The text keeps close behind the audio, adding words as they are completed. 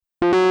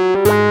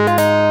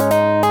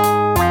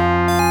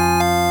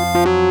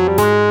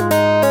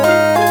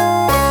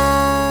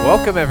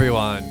Welcome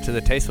everyone to the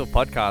Tasteful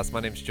Podcast. My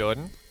name's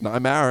Jordan, No,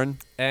 I'm Aaron.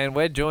 and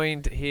we're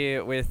joined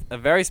here with a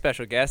very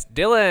special guest,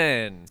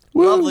 Dylan.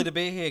 Lovely to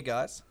be here,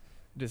 guys.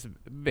 Just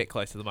a bit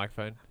close to the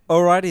microphone.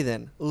 Alrighty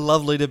then.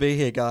 Lovely to be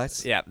here,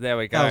 guys. Yeah, there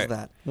we go. How's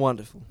that?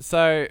 Wonderful.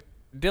 So,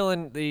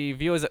 Dylan, the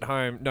viewers at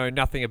home know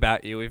nothing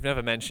about you. We've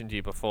never mentioned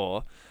you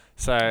before.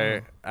 So,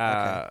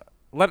 okay.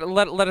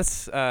 let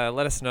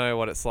us know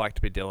what it's like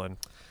to be Dylan.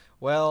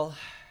 Well,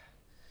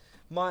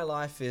 my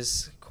life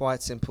is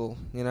quite simple,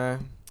 you know.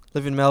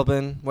 Live in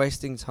Melbourne,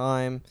 wasting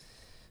time,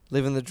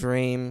 living the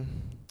dream,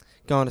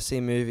 going to see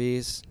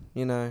movies,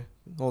 you know,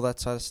 all that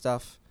sort of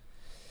stuff.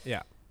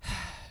 Yeah.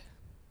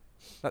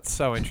 That's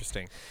so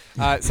interesting.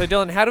 So,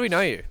 Dylan, how do we know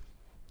you?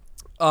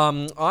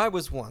 I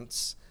was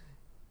once,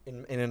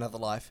 in another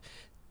life,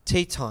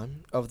 tea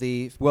time of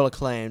the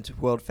well-acclaimed,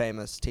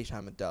 world-famous Tea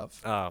Time with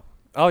Dove. Oh,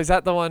 is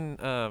that the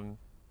one?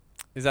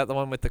 Is that the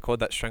one with the chord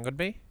that strangled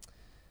me?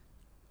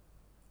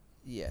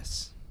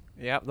 Yes.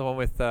 Yeah, the one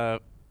with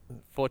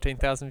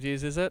 14,000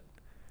 views. Is it?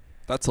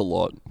 That's a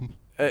lot.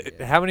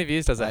 Yeah. How many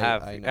views does it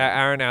have? I know.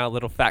 Aaron, our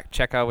little fact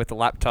checker with the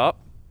laptop.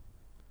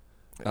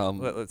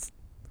 Well,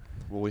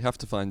 we have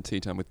to find Tea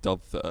Time with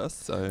Dove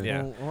first, so...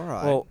 Yeah. Well, all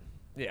right. Well,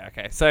 yeah,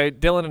 okay. So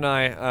Dylan and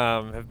I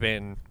have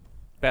been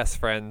best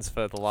friends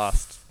for the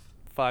last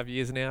 5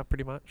 years now,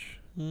 pretty much.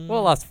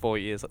 Well, last 4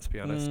 years, let's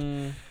be honest.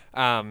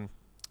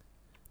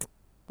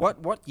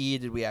 What year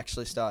did we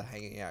actually start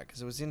hanging out?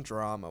 Because it was in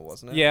drama,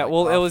 wasn't it? Yeah,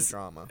 well, it after was-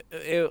 drama.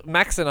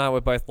 Max and I were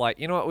both like,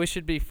 you know what, we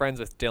should be friends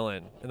with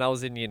Dylan. And that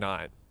was in year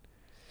 9.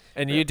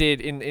 And Yeah. you did,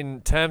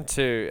 in term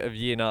 2 of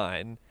year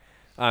 9,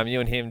 you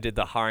and him did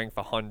the hiring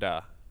for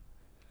Honda.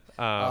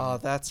 Oh,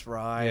 that's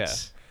right. yeah.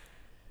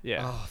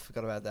 Yeah. Oh, I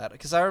forgot about that.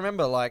 Because I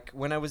remember, like,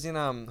 when I was in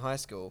high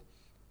school,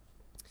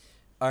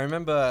 I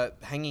remember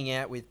hanging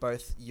out with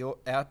both you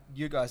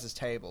guys'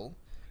 table,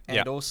 and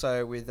Yeah.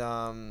 also with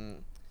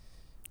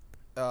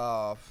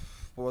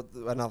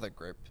another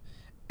group.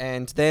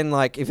 And then,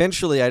 like,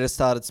 eventually I just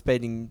started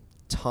spending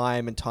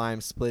time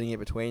splitting it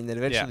between, then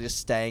eventually Yeah. just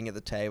staying at the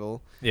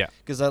table. Yeah.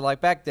 Because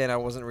back then I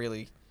wasn't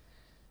really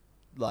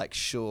like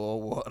sure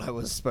what I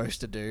was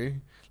supposed to do.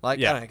 Like,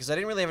 I Yeah. don't know, because I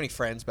didn't really have any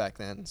friends back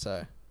then.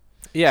 So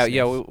Yeah, Sniff.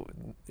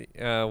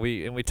 yeah,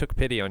 we took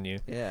pity on you.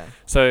 yeah,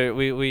 So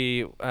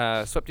we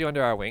swept you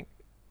under our wing,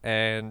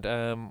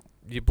 and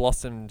you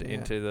blossomed Yeah.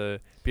 into the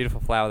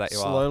beautiful flower that you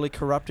are. slowly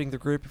corrupting the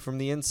group from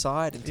the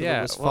inside until Yeah,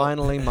 it was well-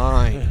 finally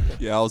mine.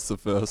 Yeah, I was the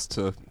first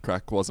to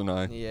crack, wasn't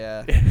I?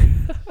 Yeah.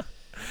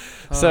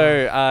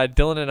 So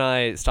Dylan and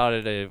I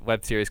started a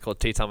web series called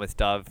Tea Time with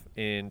Dove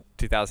in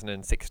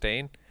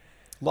 2016.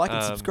 Like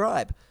and um,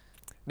 subscribe.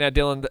 Now,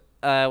 Dylan,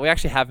 we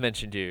actually have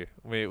mentioned you.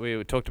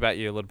 We talked about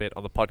you a little bit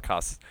on the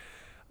podcast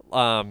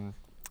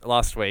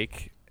last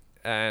week,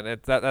 and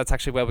that's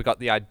actually where we got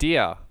the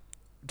idea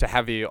to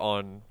have you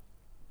on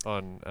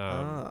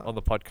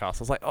the podcast. I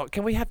was like, oh,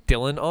 can we have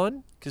Dylan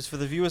on? Because for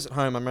the viewers at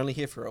home, I'm only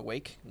here for a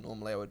week.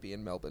 Normally I would be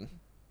in Melbourne.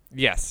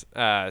 Yes.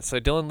 So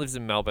Dylan lives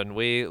in Melbourne.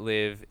 We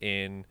live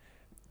in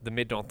the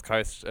mid-north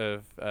coast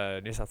of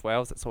New South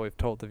Wales. That's all we've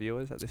told the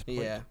viewers at this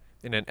point. Yeah.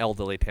 In an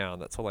elderly town.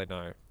 That's all they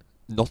know.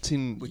 Not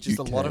in Which UK. is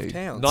a lot of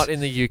towns. Not in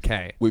the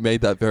UK. We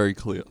made that very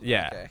clear.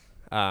 Yeah. Okay.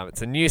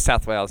 It's a New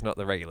South Wales, not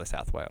the regular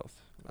South Wales,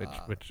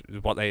 which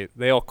is what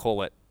they all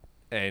call it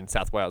in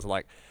South Wales.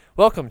 Like,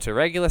 welcome to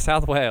regular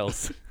South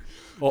Wales.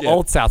 Or Yeah.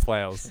 old South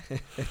Wales. Okay,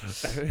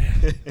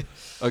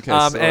 so...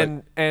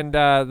 And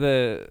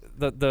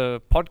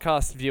the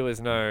podcast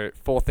viewers know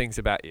 4 things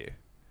about you.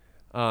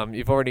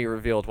 You've already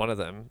revealed one of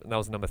them, and that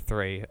was number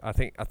 3. I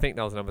think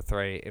that was number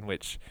 3, in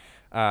which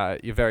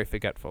you're very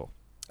forgetful.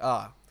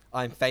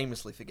 I'm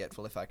famously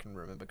forgetful, if I can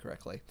remember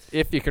correctly.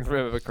 If you can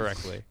remember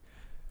correctly.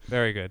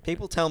 Very good.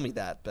 People tell me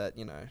that, but,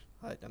 you know,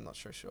 I'm not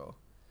sure.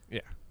 Yeah.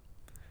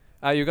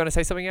 You were going to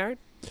say something, Aaron?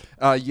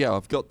 yeah,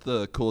 I've got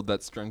the chord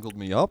that strangled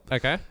me up.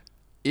 Okay.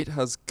 It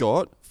has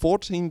got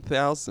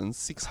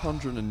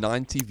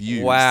 14,690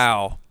 views.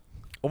 Wow.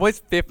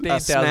 Almost A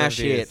 15,000 smash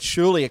views. hit.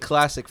 Surely a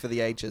classic for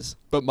the ages.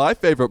 But my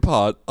favourite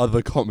part are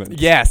the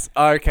comments. Yes.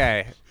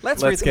 Okay.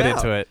 Let's Let's read get them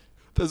into out. it.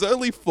 There's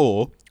only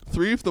 4.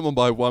 3 of them are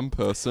by one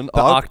person. The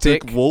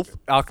Arctic Arctic Wolf,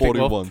 Arctic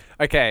 41. Wolf.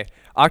 Okay.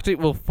 Arctic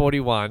Wolf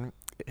 41.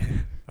 I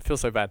feel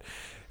so bad.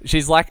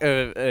 She's like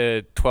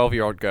a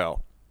 12-year-old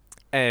girl.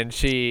 And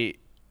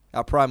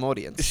Our prime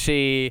audience.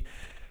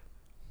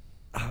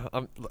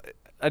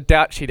 I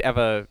doubt she'd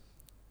ever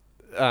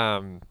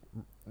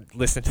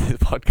listen to this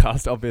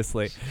podcast,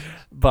 obviously.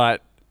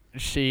 But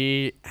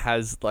she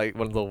has like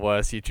one of the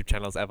worst YouTube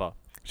channels ever.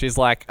 She's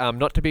like,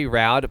 not to be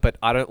loud, but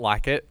I don't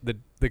like it. The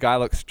guy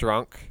looks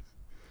drunk.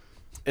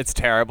 It's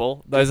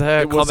terrible. Those are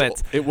her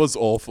comments. It was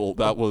awful.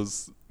 That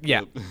was...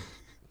 Yeah.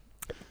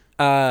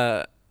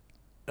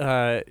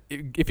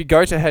 If you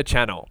go to her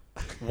channel,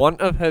 one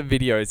of her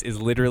videos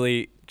is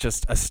literally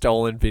just a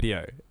stolen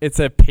video. It's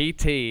a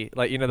PT,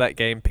 like, you know that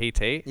game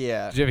PT?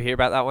 Yeah. Did you ever hear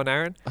about that one,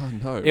 Aaron? Oh,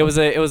 no. It was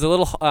a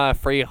little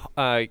free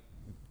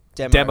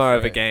demo for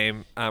of a it.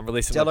 game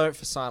released. Demo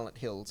for Silent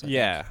Hills. I think.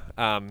 Yeah.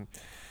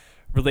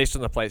 released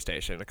on the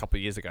PlayStation a couple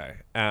of years ago.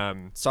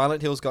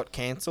 Silent Hills got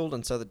cancelled,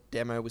 and so the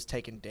demo was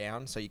taken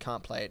down, so you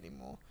can't play it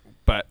anymore.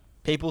 But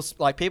People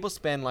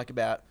spend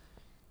about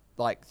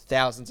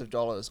thousands of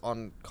dollars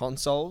on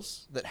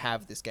consoles that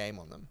have this game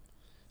on them.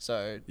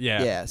 So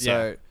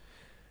so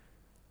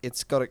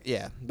it's got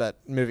but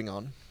moving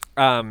on.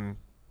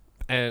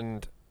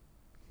 And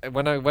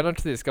when I went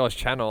onto this guy's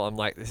channel, I'm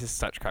like, this is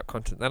such crap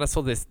content. Then I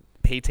saw this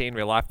PT in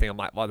real life thing. I'm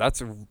like, wow,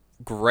 that's a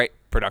great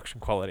production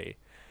quality.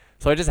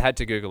 So I just had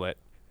to Google it,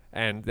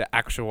 and the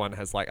actual one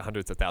has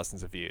hundreds of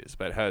thousands of views,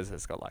 but hers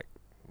has got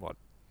what?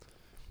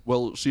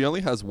 Well, she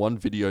only has one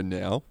video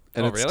now,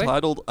 and it's really?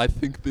 titled, I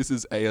think this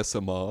is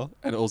ASMR,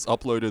 and it was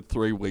uploaded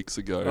 3 weeks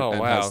ago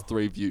and has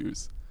 3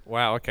 views.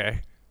 Wow,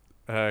 okay.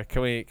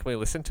 Can we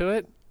listen to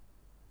it?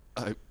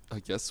 I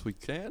guess we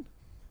can.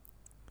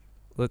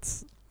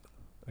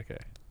 Okay.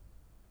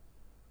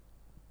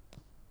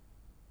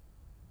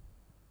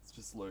 It's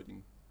just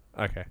loading.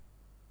 Okay.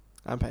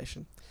 I'm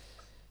patient.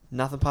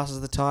 Nothing passes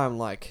the time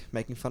like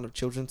making fun of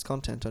children's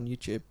content on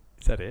YouTube.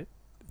 Is that it?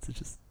 Is it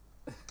just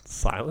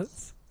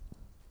silence?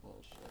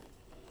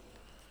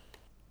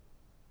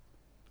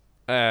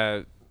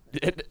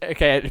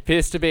 It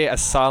appears to be a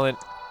silent...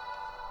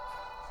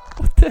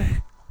 What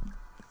the...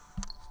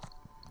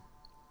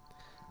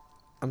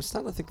 I'm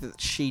starting to think that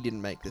she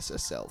didn't make this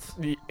herself.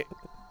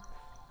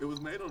 It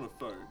was made on a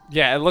phone.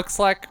 Yeah, it looks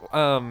like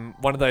one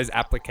of those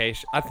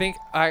applications. I think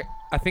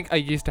I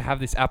used to have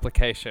this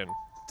application.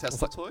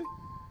 Tesla toy?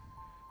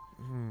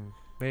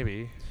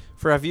 Maybe.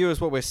 For our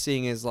viewers, what we're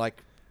seeing is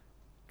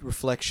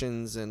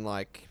reflections and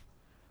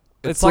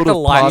It's like a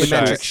light show.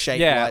 Geometric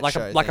shape Yeah, light like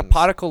show a things.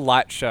 particle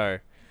light show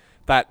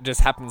that just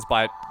happens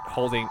by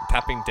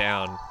tapping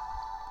down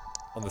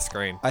on the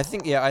screen. I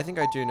think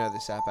I do know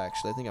this app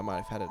actually. I think I might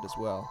have had it as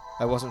well.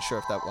 I wasn't sure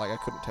if that I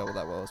couldn't tell what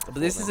that was. But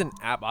this is an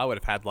app I would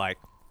have had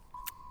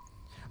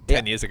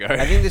 10 years ago.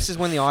 I think this is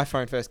when the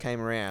iPhone first came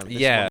around. This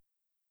Yeah. one.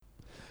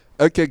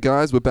 Okay,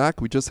 guys, we're back.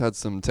 We just had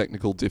some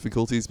technical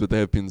difficulties, but they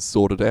have been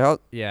sorted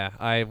out. Yeah,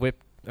 I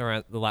whipped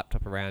the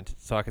laptop around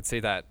so I could see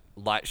that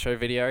light show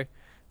video,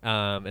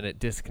 and it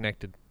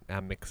disconnected our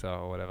mixer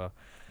or whatever.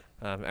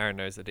 Aaron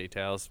knows the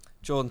details.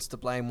 Jordan's to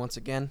blame once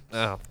again.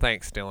 Oh,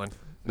 thanks, Dylan.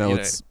 No,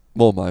 it's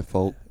more my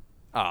fault.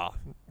 Oh,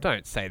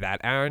 don't say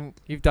that, Aaron.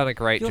 You've done a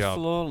great You're job.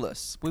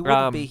 flawless. We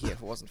wouldn't be here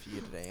if it wasn't for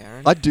you today,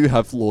 Aaron. I do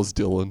have flaws,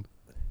 Dylan,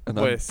 and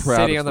We're I'm proud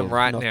sitting of on them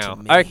right Not now.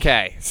 to me.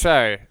 Okay,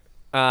 so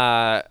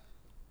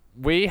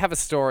we have a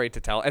story to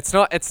tell. It's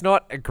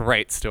not a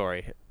great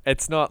story.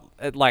 It's not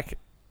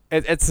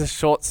it's a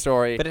short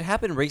story. But it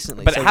happened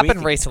recently. But so it we happened think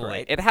it's recently.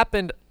 great. It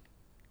happened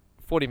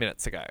 40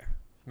 minutes ago,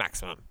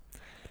 maximum.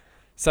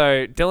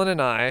 So Dylan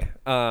and I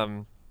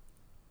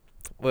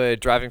were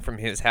driving from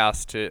his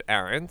house to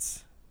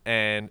Aaron's,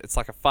 and it's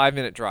like a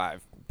 5-minute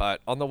drive.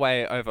 But on the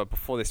way over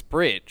before this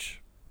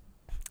bridge,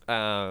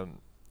 there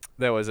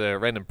was a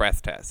random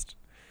breath test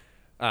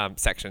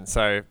section.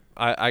 So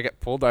I get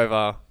pulled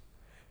over.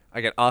 I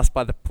get asked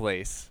by the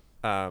police,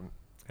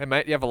 "Hey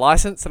mate, you have a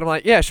license?" And I'm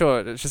like, "Yeah, sure.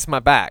 It's just my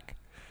bag."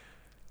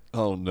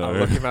 Oh no. I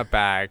look in my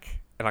bag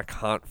and I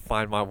can't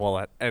find my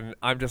wallet, and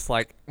I'm just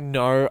like,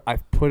 "No,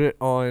 I've put it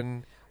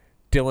on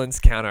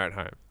Dylan's counter at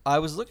home." I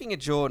was looking at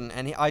Jordan,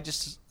 and I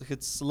just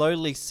could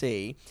slowly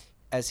see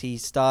as he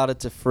started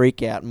to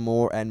freak out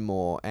more and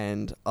more,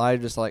 and I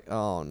just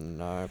oh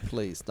no,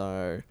 please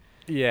no.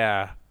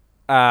 Yeah.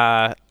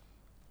 I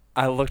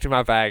looked in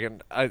my bag,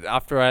 and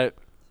after I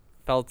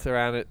felt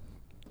around it,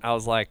 I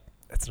was like,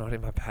 it's not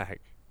in my bag.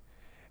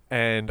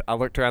 And I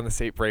looked around the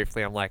seat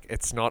briefly. I'm like,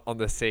 it's not on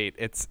the seat.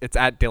 It's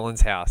at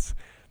Dylan's house.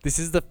 This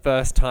is the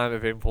first time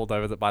I've been pulled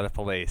over by the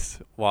police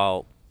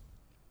while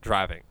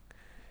driving.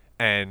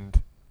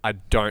 And I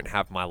don't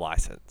have my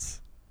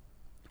license.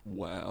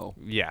 Wow.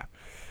 Yeah.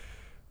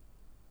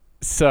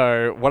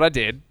 So what I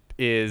did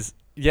is,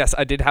 yes,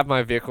 I did have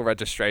my vehicle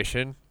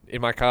registration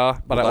in my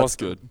car, but Well, that's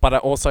good. But I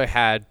also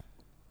had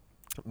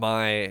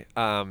my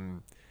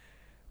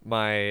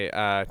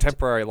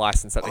temporary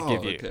license that they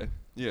give you. Okay.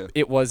 Yeah.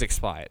 It was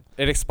expired.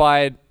 It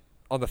expired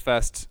on the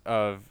 1st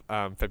of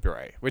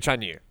February, which I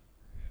knew.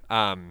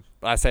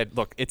 I said,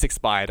 look, it's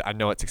expired. I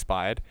know it's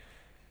expired,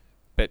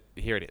 but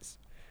here it is.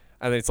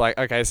 And then it's like,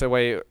 okay, so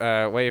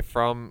where you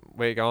from?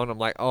 Where you going? I'm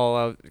like,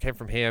 oh, I came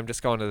from here. I'm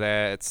just going to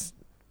there. It's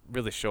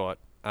really short.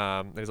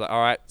 He's like,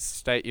 all right,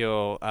 state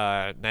your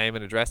name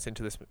and address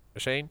into this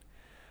machine.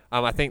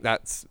 I think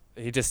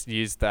he just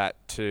used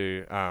that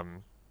to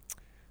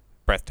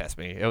breath test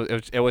me.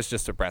 It was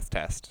just a breath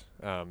test.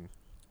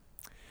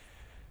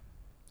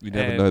 You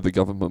never and- know, the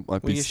government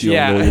might be Well, you stealing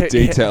should- all Yeah. your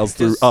details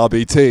through Just-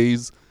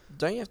 RBTs.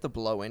 Don't you have to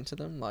blow into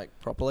them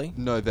properly?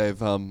 No,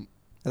 they've Are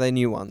they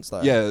new ones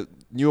though? yeah,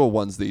 newer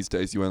ones these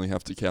days. You only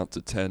have to count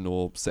to 10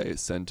 or say a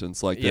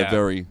sentence. They're Yeah.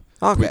 very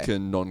Okay. quick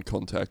and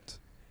non-contact.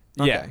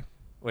 Yeah, Okay.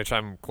 which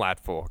I'm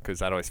glad for because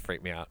that always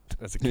freaked me out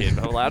as a kid.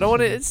 I'm like, I don't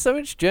want it. It's so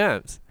much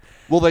germs.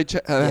 Well, they had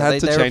they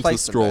to change the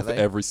replaced them, straw don't for they?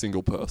 every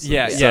single person.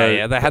 Yeah, So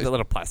yeah. They had the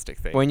little plastic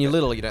thing. When you're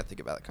little, you don't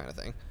think about that kind of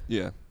thing.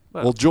 Yeah.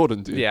 Well, Well,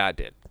 Jordan did. Yeah, I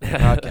did.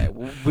 Okay.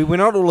 We're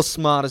not all as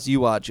smart as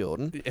you are,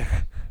 Jordan.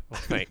 Yeah. Well,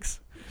 thanks.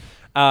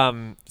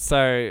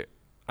 So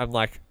I'm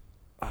like,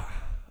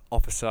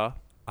 officer,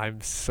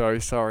 I'm so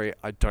sorry.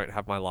 I don't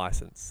have my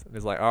license. And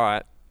he's like, all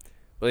right,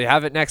 will you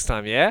have it next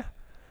time? Yeah.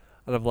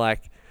 And I'm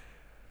like,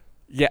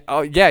 yeah,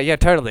 oh yeah,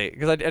 totally.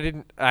 Because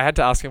I had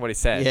to ask him what he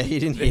said. Yeah, you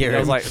didn't hear I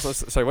was him. like,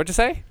 sorry, what'd you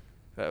say?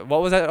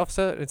 What was that,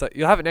 officer? And it's like,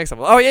 you'll have it next time.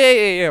 Oh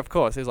yeah, of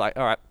course. He's like,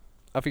 all right,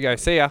 off you go.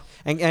 See ya.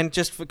 And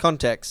just for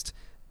context,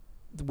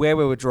 where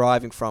we were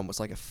driving from was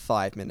like a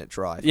 5-minute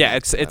drive. Yeah,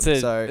 it's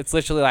maximum. it's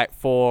literally like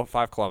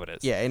 4-5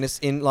 kilometers. Yeah, and it's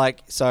in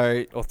like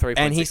so. Or 3.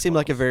 And he seemed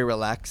like a very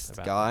relaxed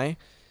About guy.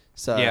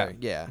 So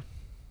Yeah.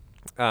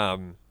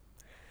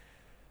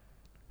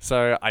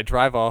 So I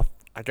drive off.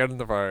 I get on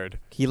the road.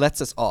 he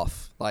lets us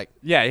off. Like,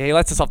 Yeah, he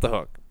lets us off the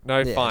hook. No,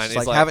 yeah, fine. it's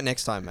He's like, have it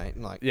next time, mate.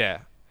 And like, Yeah.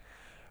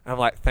 I'm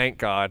like, thank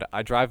God.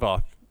 I drive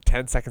off.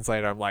 10 seconds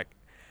later, I'm like,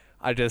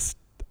 I just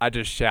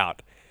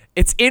shout,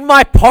 it's in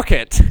my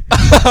pocket.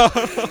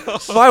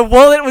 My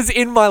wallet was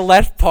in my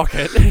left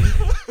pocket.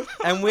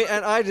 and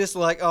I just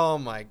like, oh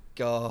my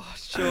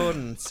gosh,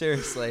 Jordan,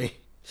 seriously.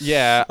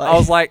 Yeah, I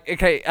was like,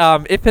 okay,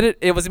 if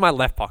it was in my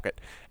left pocket,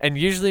 and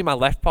usually my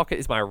left pocket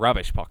is my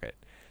rubbish pocket.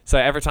 So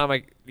every time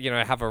I,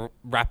 have a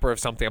wrapper of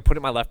something, I put it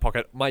in my left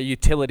pocket. My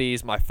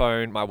utilities, my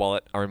phone, my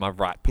wallet are in my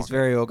right pocket. He's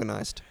very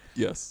organized.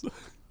 Yes.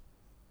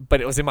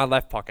 But it was in my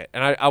left pocket,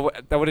 and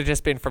that would have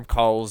just been from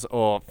Coles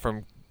or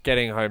from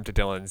getting home to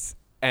Dylan's,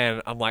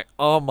 and I'm like,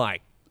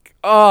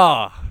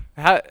 I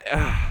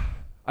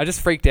just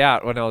freaked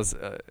out when I was,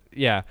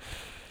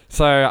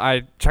 So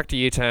I chucked a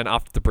U-turn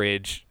after the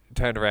bridge,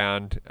 turned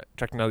around,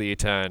 chucked another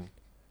U-turn,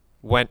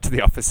 went to the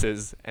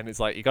officers, and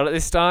it's like, you got it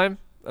this time?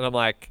 And I'm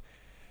like,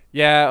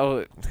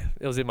 yeah,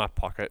 it was in my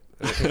pocket.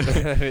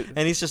 And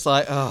he's just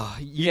like, oh,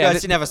 you guys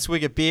didn't have a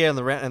swig of beer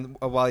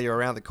while you were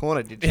around the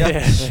corner, did you? Yeah.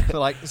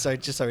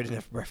 Just so we didn't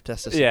have to breath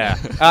test us. Yeah.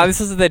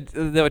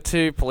 There were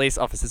 2 police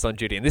officers on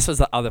duty, and this was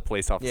the other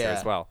police officer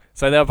as well.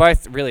 So they were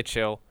both really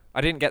chill. I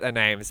didn't get their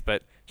names,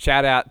 but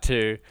shout out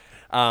to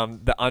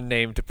the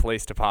unnamed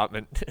police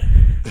department.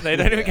 They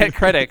don't even get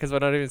credit because we're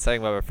not even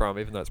saying where we're from,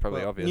 even though it's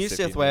probably obvious. New if South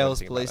you know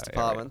Wales anything about Police our area.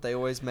 Department, they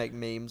always make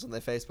memes on their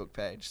Facebook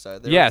page. So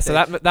So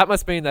that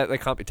must mean that they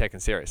can't be taken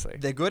seriously.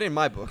 they're good in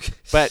my book.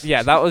 But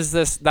yeah, that's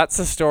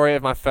the story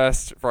of my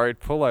first road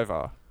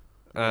pullover.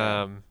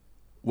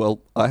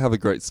 Well, I have a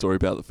great story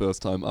about the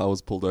first time I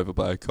was pulled over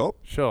by a cop.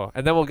 Sure.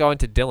 And then we'll go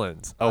into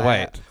Dylan's. Oh,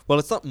 wait. Well,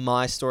 it's not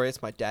my story,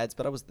 it's my dad's,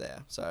 but I was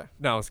there, so.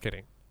 No, I was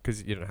kidding.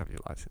 Because you don't have your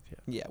license yet.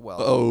 Yeah, well.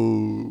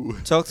 Oh.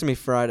 Talk to me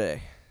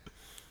Friday.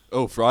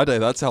 Oh, Friday.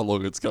 That's how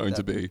long it's going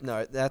to be.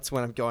 No, that's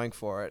when I'm going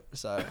for it,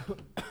 so.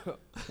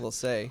 We'll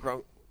see.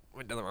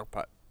 Went down the wrong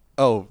part.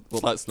 Oh,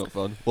 well, that's not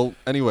fun. Well,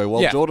 anyway,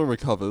 while Yeah. Jordan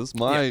recovers,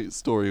 my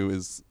story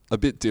is a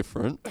bit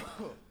different.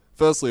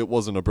 Firstly, it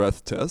wasn't a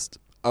breath test.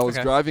 I was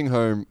Okay. driving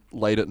home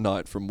late at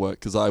night from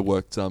work because I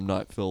worked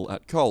night fill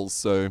at Coles.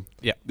 So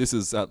Yeah. this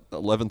is at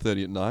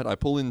 11:30 at night. I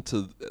pull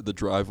into the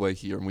driveway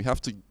here, and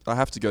I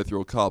have to go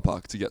through a car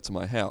park to get to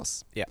my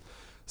house. Yeah.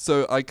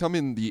 So I come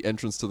in the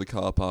entrance to the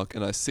car park,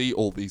 and I see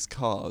all these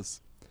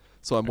cars.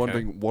 So I'm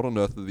wondering, what on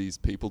earth are these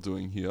people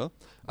doing here?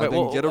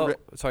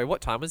 Sorry,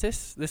 what time was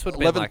this? This would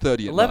have been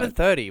 11:30 like at night.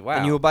 11:30. Wow.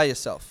 And you were by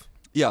yourself.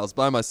 Yeah, I was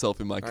by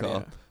myself in my car.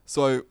 yeah.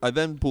 So I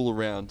then pull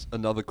around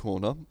another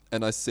corner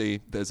and I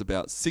see there's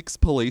about 6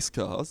 police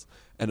cars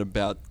and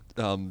about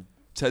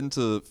 10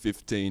 to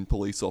 15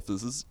 police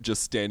officers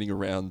just standing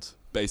around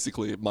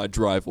basically my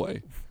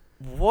driveway.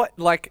 What?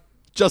 Like,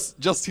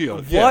 Just here.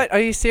 what? Yeah. Are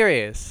you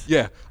serious?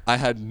 Yeah, I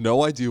had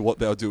no idea what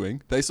they were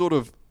doing. They sort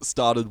of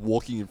started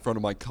walking in front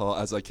of my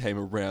car as I came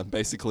around,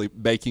 basically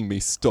making me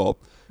stop.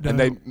 And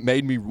they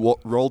made me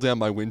roll down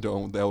my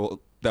window, and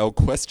they were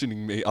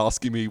questioning me,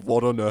 asking me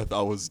what on earth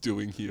I was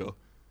doing here.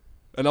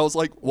 And I was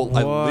like, well,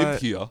 I live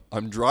What? here.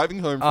 I'm driving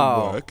home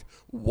from work.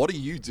 What are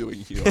you doing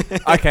here?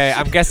 Okay,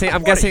 I'm guessing.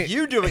 What are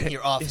you doing here,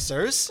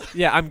 officers?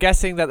 Yeah, I'm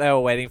guessing that they were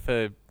waiting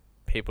for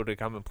people to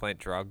come and plant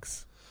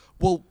drugs.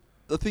 Well,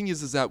 the thing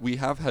is that we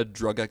have had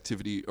drug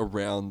activity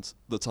around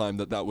the time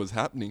that was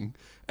happening.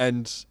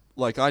 And,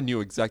 like, I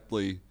knew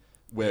exactly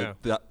where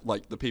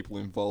the people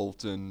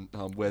involved and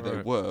where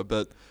they were.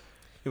 But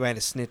You ain't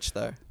a snitch,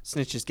 though.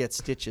 Snitches get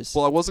stitches.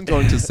 well, I wasn't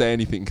going to say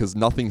anything because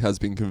nothing has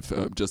been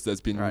confirmed. Just there's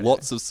been Right,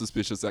 lots of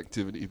suspicious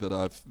activity that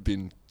I've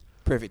been,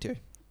 Privy to.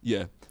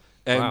 yeah.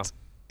 And Wow.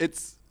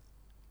 it's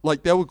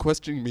like they were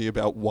questioning me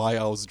about why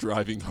I was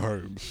driving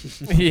home.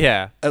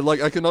 Yeah. And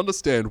like I can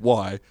understand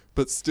why,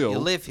 but still, You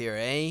live here,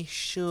 eh?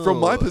 Sure. from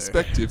my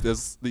perspective,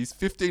 there's these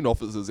 15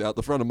 officers out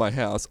the front of my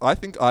house. I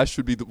think I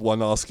should be the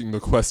one asking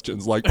the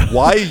questions. Like,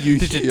 why are you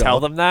Did here? you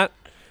tell them that?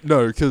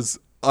 No, because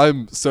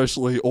I'm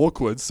socially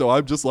awkward. So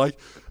I'm just like,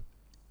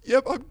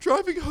 yep, I'm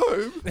driving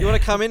home. You want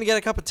to come in and get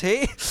a cup of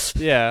tea?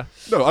 Yeah.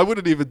 No, I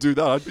wouldn't even do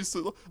that. I'd be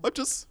so, I'm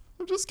just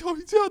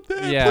going down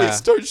there. Yeah.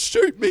 Please don't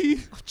shoot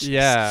me.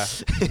 Yeah.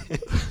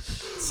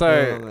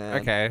 So, Oh,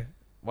 man. okay.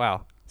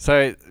 Wow.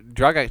 So,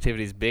 drug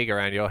activity is big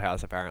around your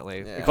house, apparently.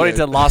 Yeah. According to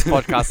the last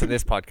podcast and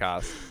this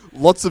podcast.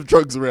 Lots of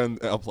drugs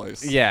around our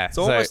place. Yeah. It's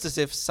almost as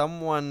if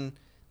someone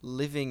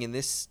living in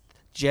this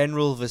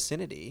general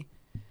vicinity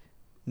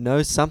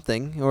knows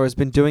something or has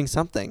been doing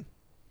something.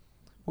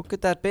 What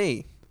could that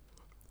be?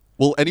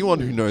 Well, anyone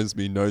who knows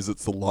me knows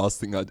it's the last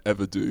thing I'd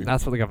ever do.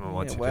 That's what the government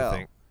wants Yeah, you well. to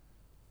think.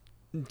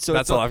 So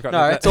That's it's all I've got.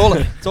 No,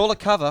 it's all a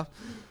cover.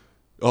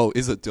 Oh,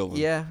 is it, Dylan?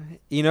 Yeah,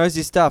 he knows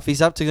his stuff.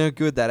 He's up to no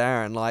good, that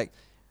Aaron. Like,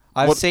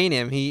 I've What- seen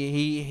him.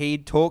 He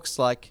talks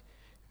like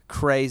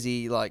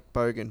crazy, like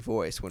bogan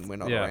voice when we're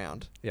not Yeah.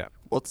 around.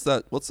 What's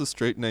that? What's the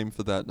street name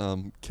for that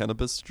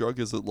cannabis drug?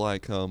 Is it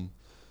like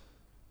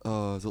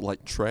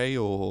Trey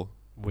or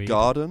Weed.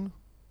 Garden?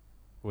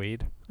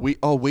 Weed.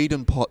 Weed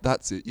and pot.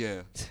 That's it.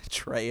 Yeah.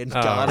 Trey and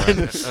Oh, Garden.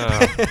 right.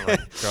 Oh my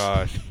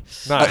gosh.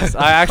 Nice.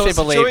 I actually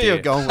wasn't believed sure you. you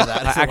were going with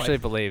that. I So, like, actually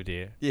believed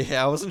you.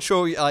 yeah, I wasn't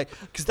sure.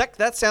 Because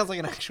that sounds like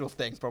an actual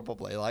thing,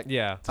 probably. Like,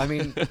 Yeah. I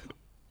mean,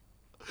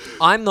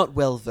 I'm not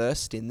well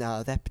versed in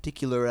that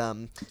particular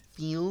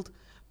field,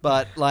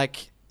 but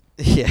like,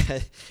 yeah,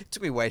 it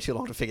took me way too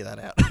long to figure that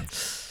out.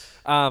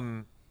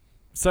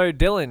 So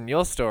Dylan,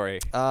 your story.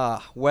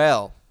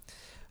 Well.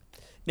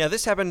 Now,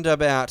 this happened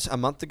about a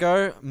month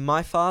ago.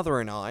 My father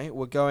and I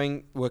were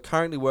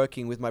currently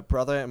working with my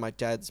brother and my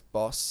dad's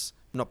boss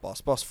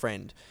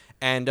friend.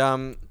 And,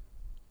 no,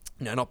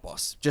 not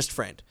boss, just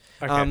friend.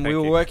 Okay, thank we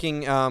were you.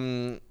 working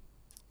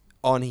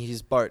on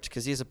his boat,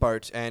 because he has a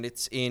boat, and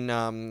it's in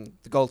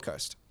the Gold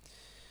Coast.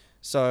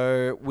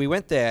 So we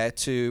went there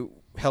to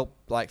help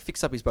like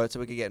fix up his boat so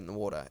we could get in the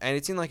water. And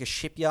it's in like a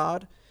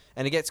shipyard,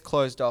 and it gets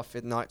closed off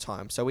at night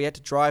time. So we had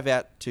to drive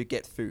out to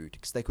get food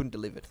because they couldn't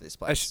deliver to this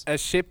place. A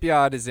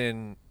shipyard is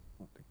in.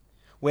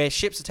 Where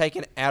ships are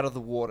taken out of the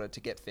water to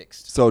get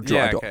fixed. So dry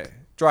Yeah. dock. Okay.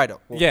 Dry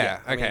dock. Well,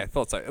 Yeah. I Okay. mean-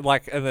 Thought so.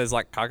 Like, and there's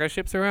like cargo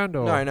ships around,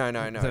 or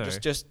No.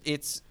 Just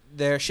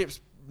they're ships,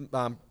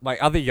 like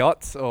other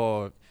yachts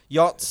or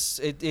yachts.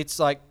 It's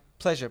like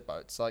pleasure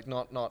boats, like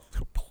not.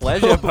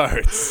 pleasure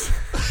boats.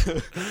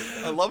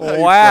 I love how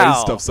you Wow.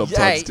 phrase stuff sometimes,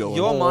 Hey, Dylan.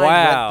 your mind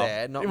Wow. went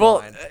there, not well,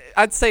 mine.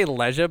 I'd say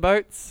leisure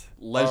boats,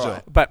 Leisure.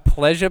 Alright. but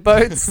pleasure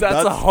boats. That's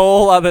a That's-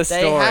 whole other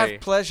They story.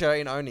 have pleasure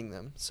in owning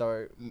them,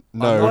 so I'm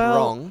No. not Well-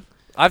 wrong.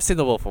 I've seen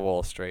The Wolf of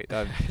Wall Street.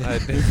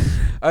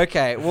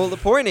 Okay, well the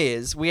point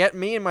is,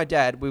 me and my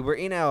dad, we were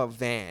in our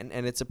van,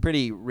 and it's a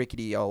pretty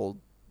rickety old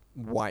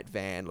white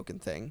van looking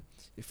thing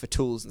for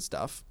tools and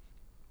stuff.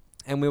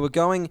 And we were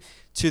going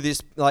to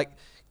this, like,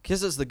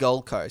 because it's the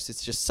Gold Coast,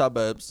 it's just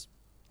suburbs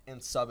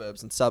and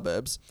suburbs and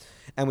suburbs.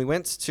 And we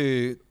went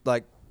to,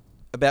 like,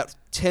 about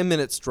 10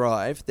 minutes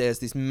drive, there's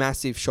this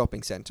massive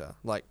shopping centre,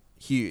 like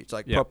huge,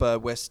 like Yep. proper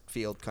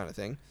Westfield kind of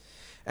thing.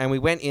 And we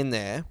went in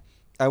there.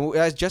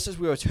 And just as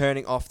we were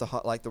turning off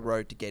the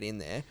road to get in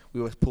there, we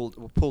were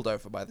pulled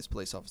over by this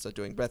police officer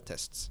doing breath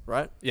tests,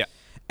 right? Yeah.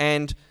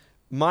 And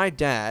my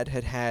dad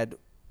had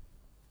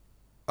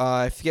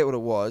I forget what it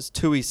was,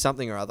 Tui's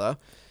something or other,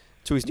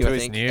 Tui's New, I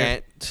Tui's think, New.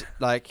 and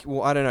like,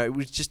 well, I don't know,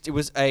 it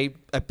was a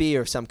beer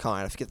of some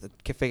kind. I forget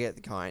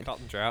the kind.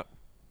 Cotton Drought.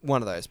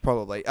 One of those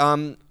probably.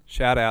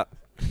 Shout out.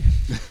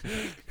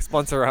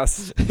 Sponsor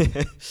us.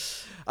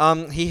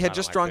 He had don't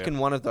just like drunken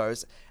one of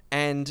those.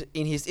 And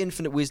in his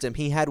infinite wisdom,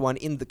 he had one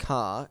in the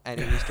car and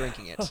he was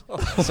drinking it.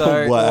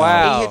 So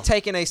Wow. he had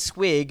taken a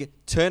swig,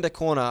 turned a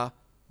corner.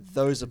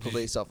 Those are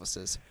police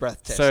officers.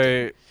 Breath testing.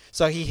 So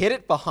So he hit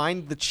it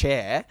behind the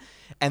chair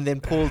and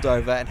then pulled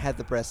over and had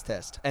the breath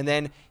test. And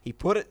then he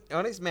put it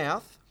on his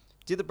mouth,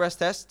 did the breath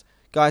test.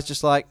 Guy's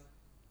just like,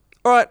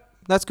 all right,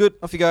 that's good.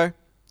 Off you go.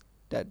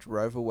 Dad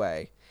drove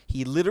away.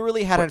 He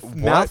literally had a What?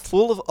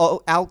 mouthful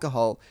of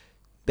alcohol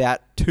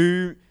about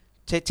 2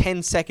 to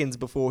 10 seconds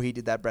before he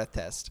did that breath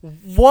test.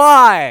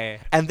 why?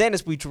 And then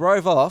as we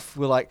drove off,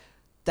 we're like,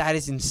 that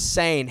is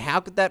insane. How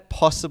could that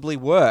possibly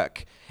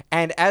work?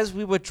 And as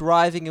we were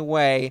driving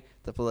away,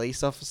 the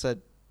police officer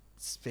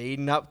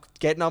speeding up,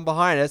 getting on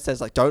behind us,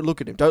 says like, don't look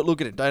at him,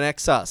 don't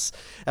act sus.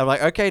 And I'm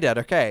like, okay, Dad,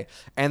 okay.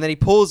 And then he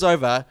pulls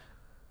over.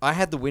 I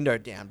had the window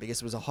down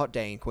because it was a hot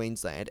day in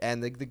Queensland.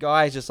 And the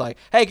guy is just like,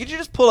 hey, could you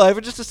just pull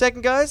over just a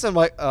second, guys? I'm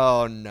like,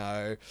 oh,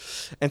 no.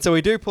 And so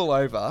we do pull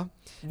over.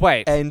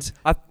 Wait. And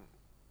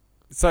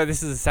So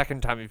this is the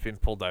second time you've been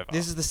pulled over.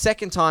 this is the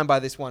second time by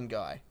this one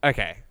guy.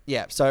 Okay.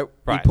 Yeah, so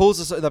Right. he pulls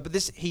us over, but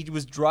he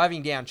was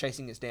driving down,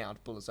 chasing us down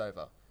to pull us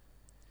over.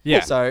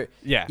 Yeah. So,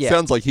 yeah. yeah.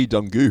 Sounds like he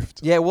done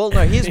goofed. yeah, well,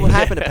 no, here's what Yeah.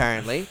 happened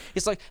apparently.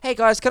 It's like, hey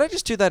guys, can I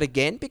just do that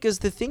again? Because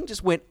the thing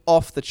just went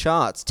off the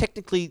charts.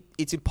 Technically,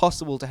 it's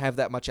impossible to have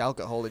that much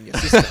alcohol in your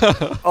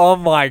system. Oh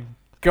my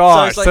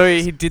gosh. it's like- So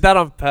he did that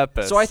on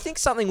purpose. So I think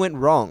something went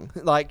wrong.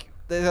 Like,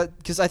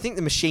 because I think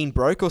the machine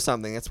broke or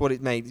something. That's what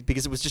it made,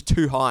 because it was just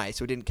too high,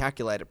 so it didn't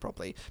calculate it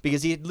properly.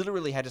 Because he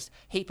literally had just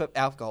heap of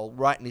alcohol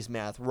right in his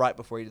mouth right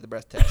before he did the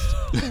breath test.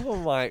 Oh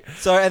my.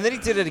 So, and then he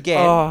did it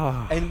again.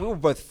 Oh. And we were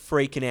both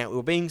freaking out. We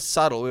were being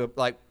subtle.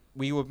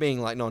 We were being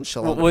like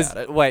nonchalant Was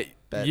about it. wait,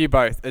 but- you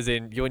both, as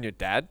in you and your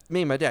dad,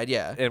 Me and my dad,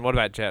 yeah. and what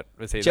about Jet?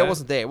 Was he Jet there?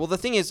 wasn't there. Well, the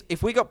thing is,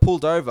 if we got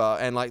pulled over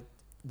and like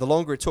the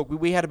longer it took,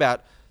 we had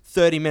about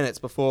 30 minutes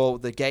before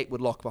the gate would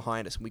lock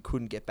behind us and we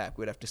couldn't get back.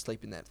 We'd have to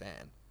sleep in that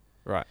van.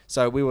 Right.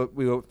 So we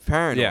were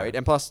paranoid, Yeah.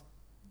 and plus,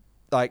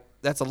 like,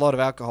 that's a lot of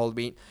alcohol to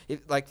be.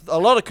 Like, a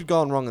lot could go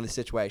on wrong in this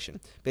situation.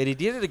 But he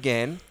did it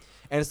again,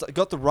 and it's like,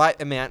 got the right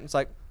amount. It's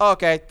like, oh,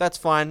 okay, that's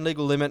fine,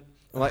 legal limit.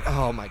 I'm like,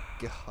 oh my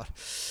god,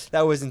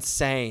 that was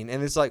insane.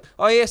 And it's like,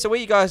 oh yeah, so where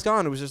you guys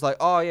going? It was just like,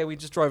 oh yeah, we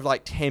just drove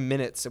like 10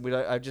 minutes, and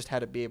I just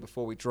had a beer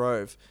before we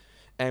drove,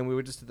 and we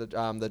were just at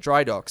the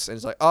dry docks. And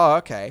it's like, oh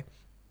okay,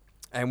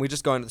 and we're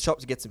just going to the shop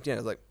to get some dinner.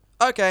 It's like,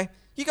 okay,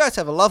 you guys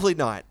have a lovely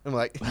night. I'm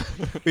like,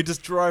 we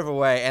just drove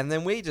away, and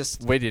then we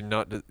just. We did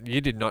not.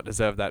 You did not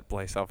deserve that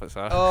police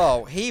officer.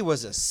 Oh, he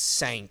was a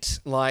saint.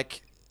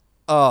 Like,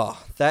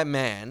 oh, that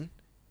man,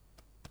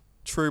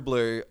 true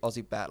blue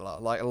Aussie battler.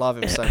 Like, I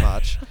love him so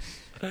much.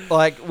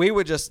 Like, we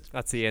were just.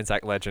 That's the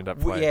Anzac legend at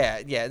play.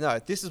 Yeah. No,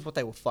 this is what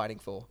they were fighting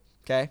for.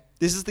 Okay,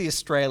 this is the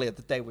Australia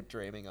that they were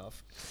dreaming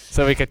of.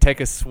 So we could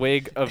take a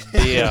swig of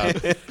beer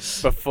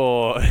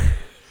before.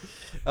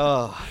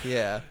 Oh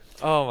yeah.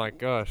 Oh my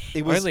gosh.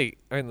 It was-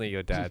 only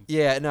your dad.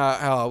 Yeah. No.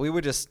 Oh, we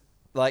were just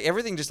like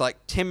everything. Just like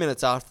 10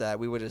 minutes after that,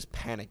 we were just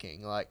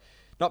panicking. Like,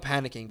 not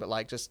panicking, but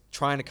like just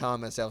trying to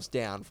calm ourselves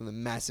down from the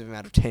massive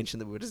amount of tension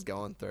that we were just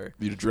going through.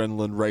 The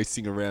adrenaline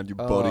racing around your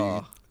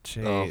body.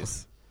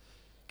 Jeez.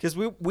 Because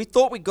we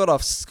thought we got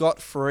off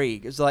scot-free.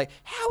 It was like,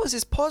 how is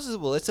this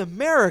possible? It's a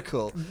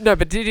miracle. No,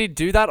 but did he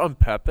do that on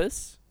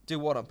purpose? Do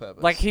what on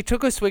purpose? Like, he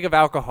took a swig of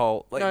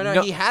alcohol. Like,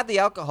 no, he had the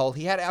alcohol.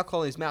 He had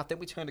alcohol in his mouth. Then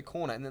we turned a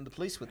corner, and then the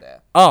police were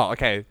there. Oh,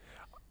 okay.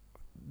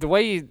 The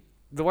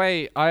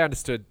way I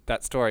understood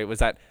that story was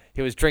that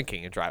he was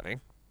drinking and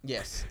driving.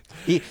 Yes.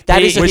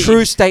 That is a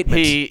true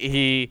statement.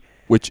 He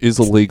Which is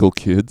illegal,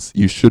 kids.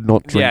 You should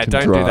not drink and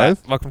don't drive.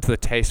 do that. Welcome to the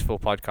Tasteful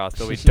Podcast,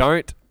 but we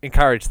don't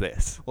encourage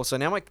this. Well, so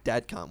now my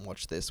dad can't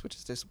watch this, which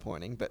is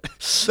disappointing, but...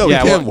 No,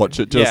 Yeah, he can well, watch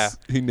it. Just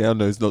he now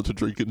knows not to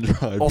drink and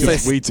drive. Also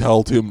Because we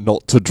told him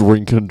not to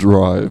drink and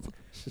drive.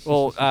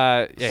 Well,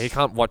 he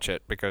can't watch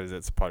it because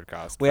it's a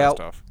podcast. Well,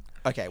 first off.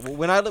 Okay, well,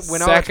 when I watch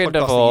Second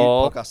of podcasts,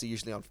 all- podcasts are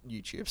usually on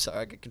YouTube, so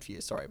I get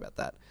confused. Sorry about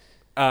that.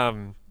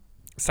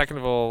 Second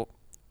of all,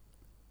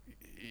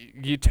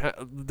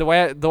 the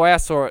way I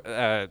saw it,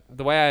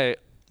 the way I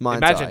Mine's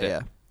imagined eye, it yeah.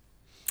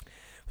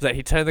 was that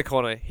he turned the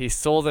corner, he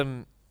saw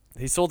them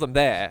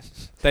there,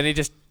 then he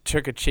just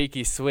took a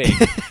cheeky swig.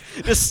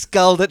 Just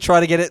sculled it, try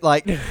to get it,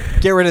 like,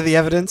 get rid of the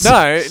evidence.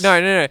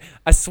 No,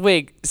 a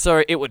swig.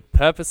 So it would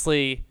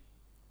purposely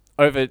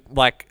have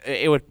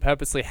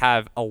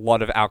a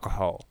lot of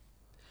alcohol.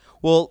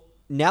 Well,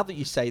 now that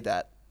you say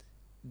that,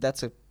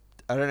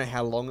 I don't know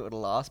how long it would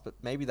last, but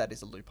maybe that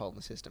is a loophole in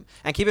the system.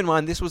 And keep in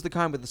mind, this was the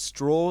kind with the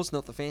straws,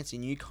 not the fancy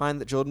new kind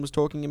that Jordan was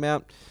talking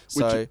about.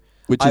 So,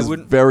 Which I is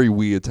wouldn't- very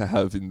weird to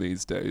have in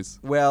these days.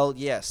 well,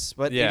 yes,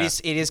 but Yeah.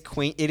 it is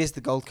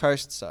the Gold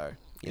Coast, so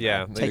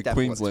Yeah. take that for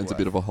what it's Queensland's a worth.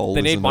 bit of a hole.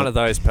 They need isn't one it? of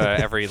those per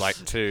every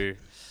two.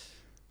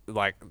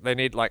 They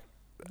need A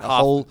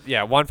half, whole-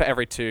 one for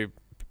every 2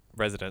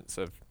 residents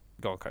of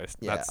Gold Coast.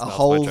 Yeah, That's a my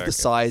hole joke. the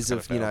size It's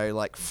of kinda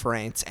like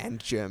France and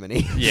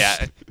Germany.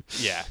 fair.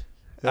 Yeah.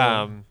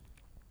 Yeah.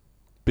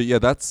 But yeah,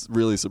 that's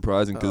really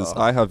surprising because Oh.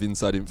 I have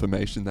inside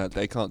information that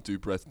they can't do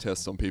breath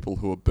tests on people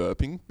who are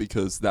burping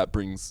because that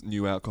brings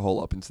new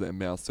alcohol up into their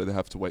mouth, so they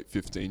have to wait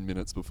 15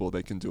 minutes before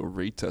they can do a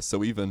retest.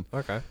 So even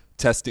Okay.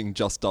 testing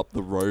just up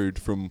the road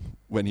from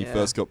when he Yeah.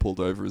 first got pulled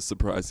over is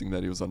surprising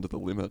that he was under the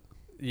limit.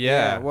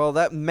 Yeah. Well,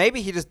 that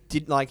maybe he just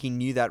did he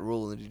knew that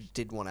rule and he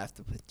didn't want to have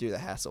to do the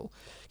hassle.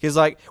 Because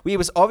it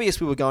was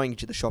obvious we were going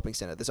to the shopping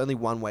center. There's only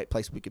one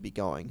place we could be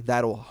going,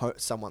 that or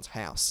someone's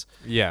house.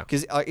 Yeah.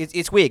 Because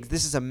it's weird.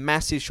 This is a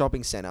massive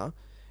shopping center,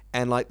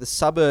 and like the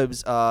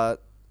suburbs are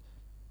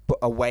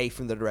away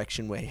from the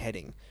direction we're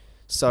heading.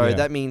 So Yeah.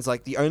 that means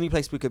like the only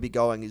place we could be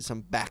going is some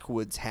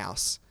backwoods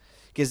house.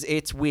 Because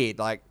it's weird.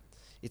 Like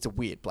it's a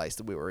weird place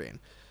that we were in.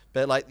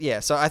 But like,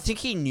 yeah, so I think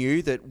he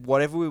knew that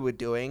whatever we were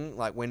doing,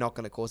 like, we're not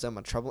going to cause that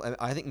much trouble. And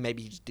I think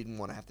maybe he just didn't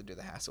want to have to do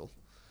the hassle.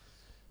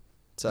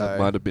 So That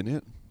might have been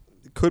it.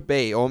 it could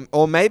be,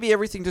 or maybe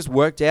everything just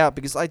worked out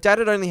because like Dad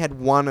had only had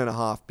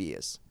 1.5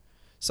 beers.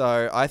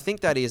 So I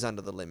think that is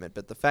under the limit.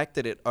 But the fact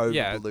that it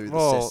overblew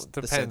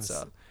the depends.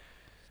 sensor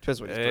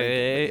depends what you're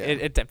drinking. But,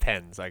 yeah. It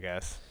depends, I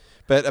guess.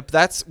 But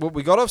that's what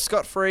we got off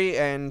scot-free,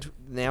 and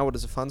now it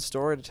is a fun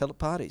story to tell at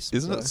parties.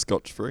 Isn't So, it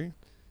scotch-free?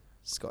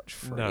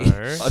 Scotch-free? No.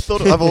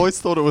 I've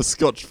always thought it was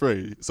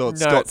scotch-free, so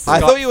it's No, scot it's free. I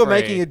thought you were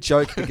Scot-free. making a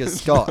joke because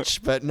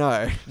Scotch, but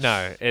no,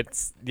 No,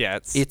 it's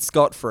it's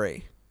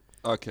scot-free.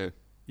 Okay.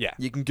 yeah.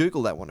 You can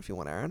Google that one if you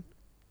want, Aaron.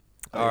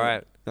 All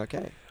right.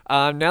 Okay.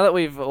 Now that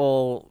we've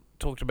all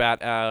talked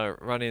about our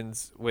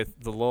run-ins with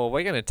the law,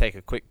 we're going to take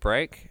a quick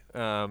break.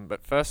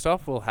 But first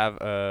off,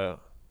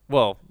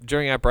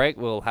 during our break,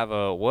 we'll have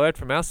a word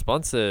from our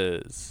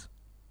sponsors.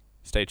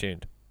 Stay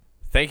tuned.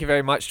 Thank you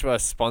very much to our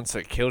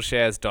sponsor,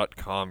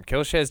 Killshares.com.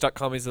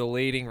 Killshares.com is the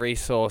leading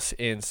resource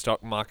in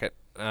stock market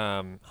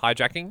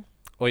hijacking.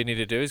 All you need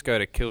to do is go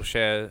to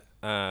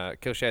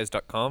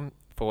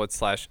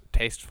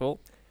killshares.com/tasteful,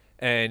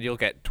 and you'll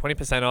get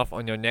 20% off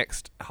on your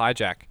next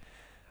hijack.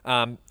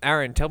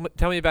 Aaron, tell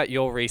me about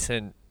your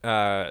recent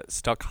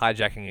stock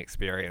hijacking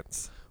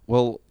experience.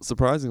 Well,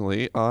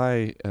 surprisingly,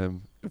 I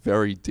am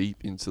very deep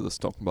into the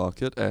stock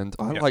market, and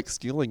I Yeah. like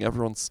stealing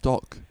everyone's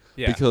stock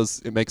Yeah.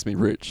 because it makes me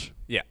rich.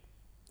 Yeah.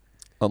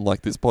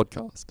 Unlike this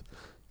podcast.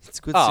 It's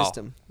a good Oh.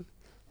 system.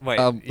 Wait,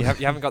 you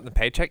haven't gotten the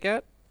paycheck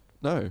yet?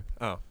 No.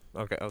 Oh,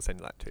 okay. I'll send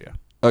that to you.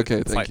 Okay,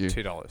 It's thank like you.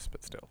 $2,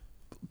 but still.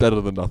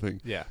 Better than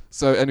nothing. Yeah.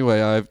 So anyway,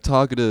 I've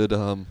targeted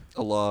a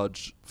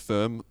large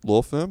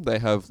law firm. They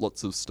have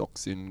lots of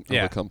stocks in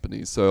Yeah. other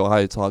companies. So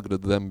I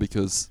targeted them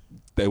because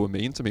they were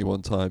mean to me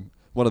one time.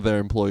 One of their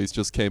employees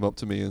just came up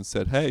to me and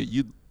said, "Hey,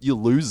 you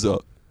loser.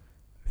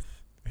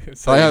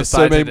 So I you have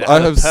so decided many to I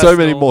a have so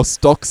many personal- more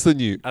stocks than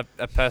you."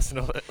 A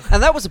personal.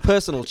 And that was a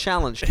personal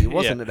challenge to you,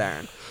 wasn't Yeah. it,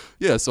 Aaron?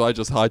 Yeah, so I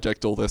just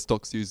hijacked all their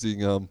stocks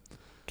using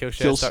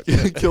Killshare.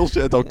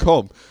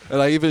 Killshare.com.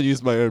 And I even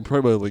used my own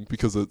promo link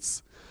because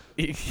it's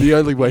the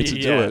only way to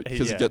do it,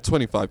 because you get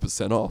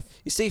 25% off.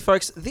 You see,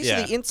 folks, these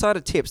Yeah. are the insider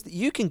tips that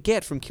you can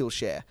get from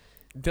Killshare.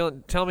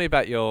 Dylan, tell me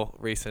about your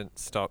recent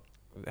stock.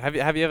 Have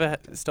you ever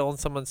stolen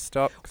someone's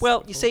stocks?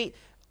 Well, you see,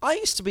 I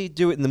used to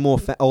do it in the more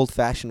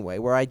old-fashioned way,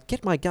 where I'd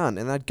get my gun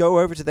and I'd go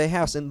over to their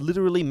house and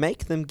literally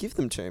make them give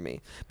them to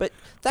me. But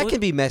that Well, can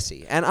be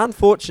messy, and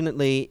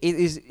unfortunately, it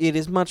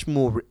is much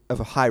more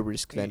of a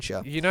high-risk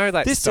venture. You know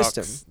that This stocks,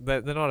 system-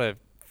 they're not a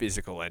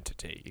physical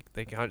entity.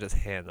 They can't just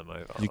hand them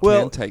over. You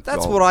Well, can take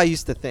that's gold. what I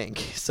used to think.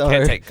 So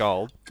Can't take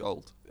gold.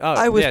 Gold. Oh,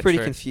 I was yeah, pretty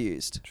true.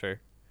 confused. True.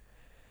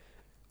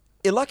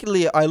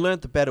 Luckily, I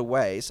learned the better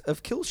ways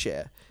of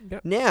Killshare.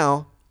 Yep.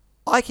 Now,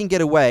 I can get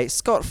away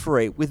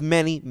scot-free with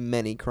many,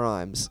 many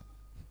crimes.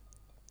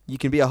 You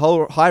can be a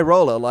whole high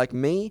roller like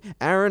me,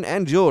 Aaron,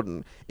 and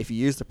Jordan if you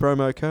use the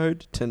promo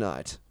code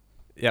tonight.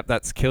 Yep,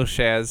 that's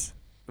Killshares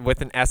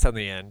with an S on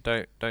the end.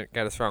 Don't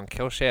get us wrong.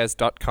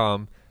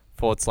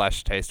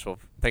 Killshares.com/tasteful.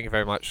 Thank you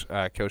very much,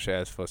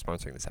 Killshares, for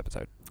sponsoring this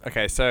episode.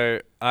 Okay, so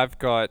I've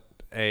got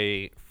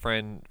a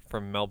friend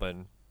from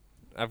Melbourne.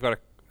 I've got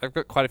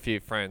quite a few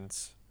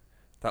friends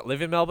that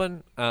live in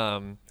Melbourne,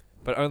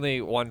 but only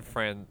one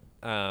friend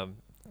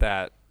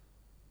that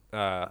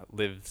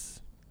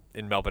lives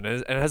in Melbourne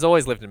and has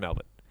always lived in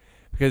Melbourne.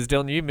 Because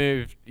Dylan, you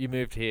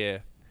moved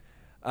here.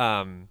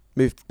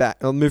 Move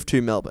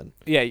to Melbourne.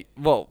 Yeah,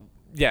 well,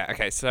 yeah,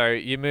 okay. So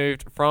you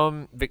moved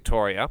from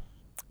Victoria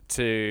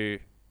to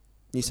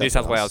New New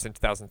South Wales in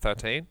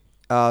 2013.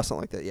 Something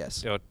like that,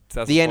 yes. Or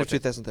The end of 2014.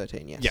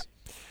 2013, yes. Yeah.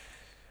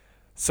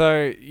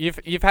 So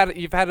you've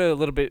had a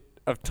little bit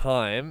of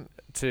time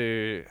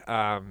to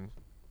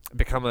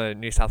become a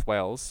New South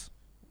Wales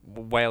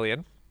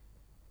Walian.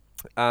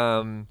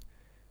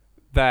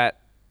 That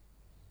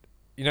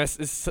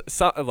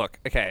look,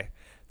 okay.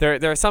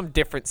 There are some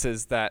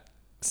differences that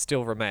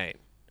still remain.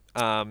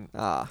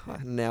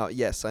 Now,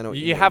 yes, I know what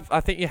you You mean. have, I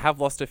think you have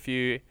lost a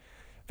few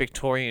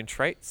Victorian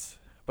traits,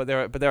 but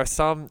there are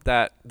some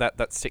that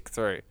stick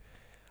through.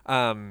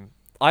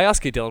 I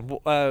ask you,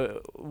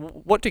 Dylan,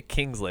 what do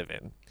kings live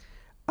in?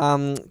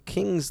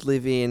 Kings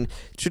live in...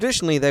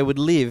 Traditionally, they would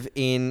live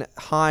in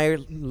high,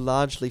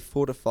 largely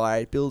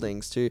fortified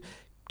buildings to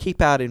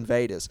keep out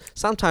invaders,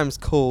 sometimes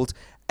called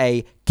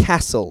a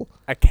castle.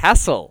 A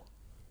castle.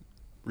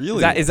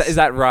 Really? Is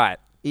that right?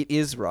 It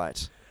is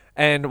right.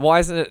 And why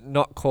isn't it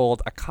not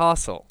called a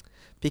castle?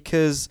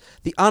 Because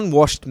the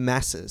unwashed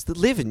masses that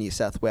live in New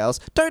South Wales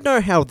don't know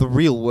how the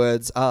real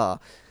words are.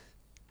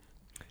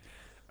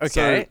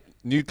 Okay. So,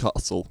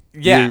 Newcastle.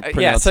 Yeah, You yeah,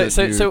 pronounce so- it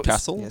so- so-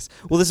 Newcastle? Yes.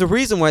 Well, there's a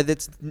reason why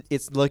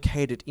it's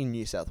located in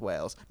New South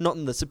Wales, not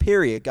in the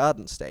Superior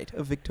Garden State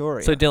of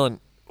Victoria. So Dylan,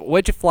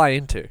 where'd you fly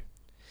into?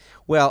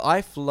 Well,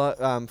 I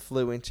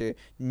flew into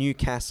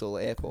Newcastle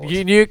Airport.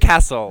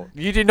 Newcastle.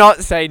 You did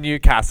not say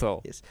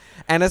Newcastle. Yes.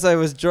 And as I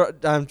was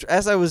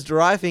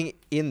driving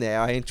in there,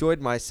 I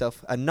enjoyed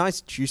myself a nice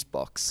juice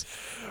box.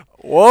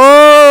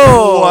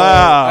 Whoa!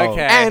 Wow.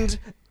 Okay. And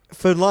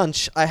for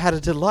lunch, I had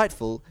a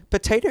delightful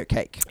potato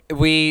cake.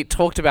 We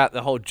talked about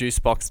the whole juice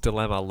box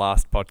dilemma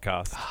last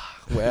podcast.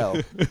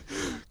 Well,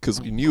 Because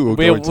we knew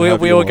we were going to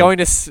have we you were on. going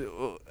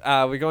to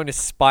we're going to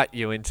spite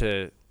you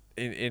into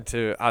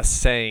us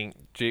saying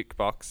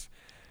jukebox.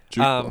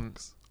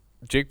 Jukebox.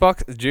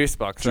 Jukebox? Juice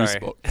box, Juice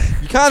sorry.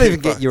 box. you can't even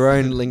get your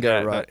own lingo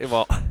Yeah, right. no,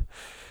 well,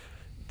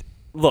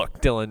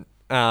 look, Dylan,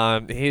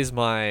 here's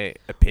my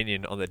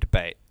opinion on the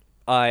debate.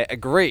 I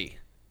agree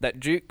that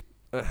juice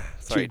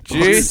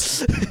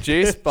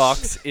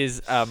box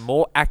is a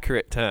more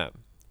accurate term.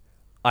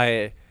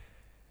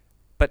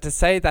 But to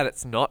say that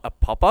it's not a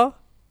popper,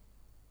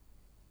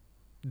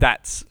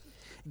 If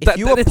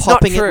you were it's not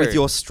popping it true. with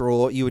your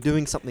straw, you were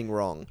doing something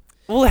wrong.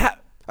 Well,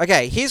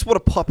 Okay, here's what a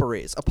popper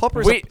is. A popper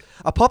is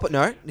a popper.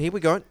 No, here we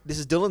go. This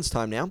is Dylan's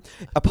time now.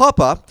 A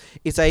popper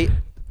is a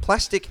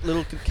plastic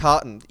little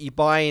carton that you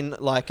buy in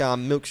like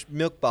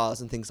milk bars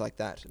and things like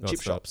that, No, chip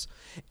it's not. shops.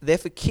 They're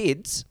for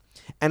kids,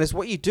 and as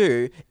what you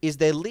do is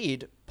their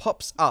lid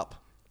pops up.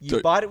 You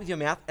Don't- bite it with your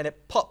mouth, and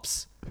it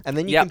pops, and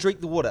then you Yep. can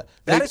drink the water.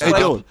 Hey, That is hey,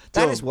 what Dylan,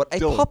 that Dylan, is what a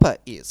Dylan. popper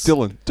is.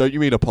 Dylan, don't you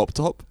mean a pop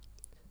top?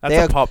 that's They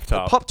a are- pop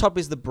top. Pop Top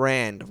is the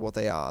brand of what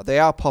they are. They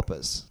are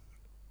poppers.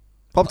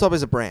 Pop Top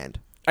is a brand.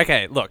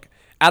 Okay, look.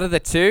 Out of the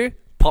two,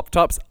 pop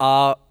tops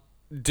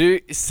do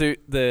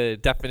suit the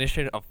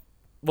definition of.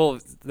 Well,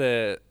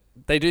 they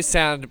do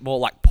sound more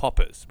like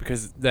poppers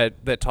because their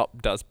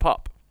top does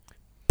pop.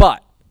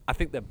 But I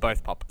think they're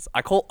both poppers.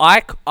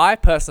 I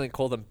personally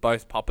call them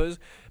both poppers.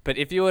 But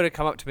if you were to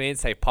come up to me and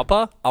say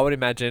popper, I would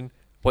imagine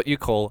what you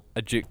call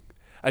a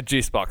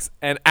juice box.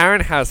 And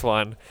Aaron has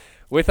one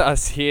with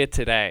us here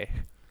today.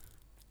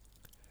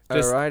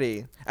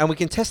 Alrighty. And we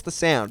can test the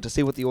sound to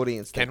see what the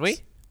audience thinks. Can we?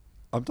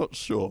 I'm not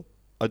sure.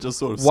 I just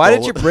sort of Why stole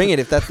did you it. bring it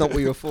if that's not what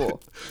you were for?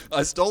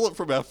 I stole it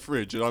from our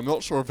fridge, and I'm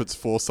not sure if it's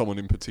for someone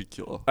in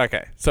particular.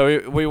 Okay,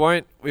 so we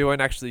won't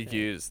actually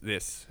use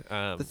this.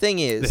 The thing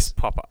this is,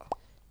 popper.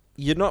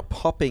 you're not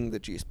popping the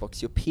juice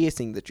box, you're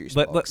piercing the juice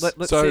Let's box.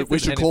 see So if we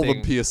there's should call them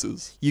anything-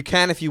 piercers. You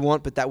can if you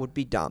want, but that would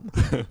be dumb.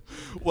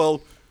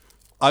 Well,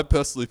 I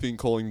personally think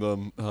calling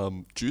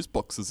them juice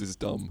boxes is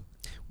dumb.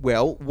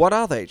 Well, what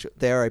are they?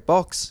 They're a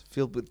box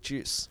filled with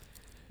juice.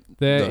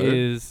 There No.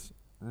 is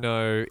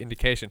no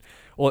indication.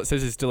 All it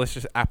says is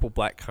delicious apple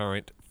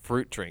blackcurrant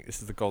fruit drink.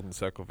 This is the golden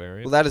circle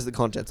variant. Well, that is the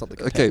contents of the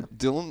container. Okay,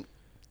 Dylan.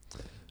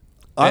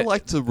 I Eh.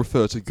 like to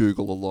refer to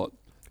Google a lot.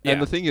 Yeah.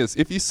 And the thing is,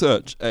 if you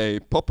search a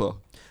popper...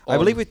 I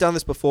believe we've done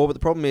this before, but the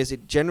problem is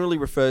it generally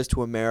refers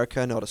to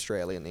America, not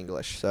Australian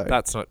English. So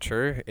That's not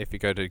true. If you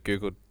go to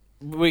Google,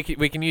 we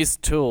can use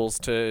tools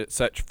to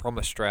search from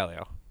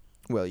Australia.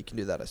 well, you can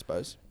do that, I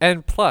suppose.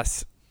 And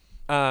plus,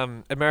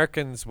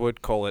 Americans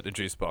would call it a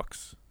juice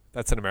box.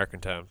 That's an American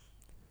term.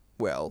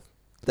 Well,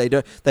 they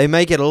don't. They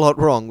may get a lot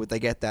wrong, but they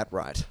get that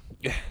right.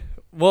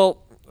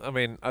 Well, I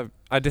mean,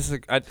 I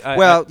disagree.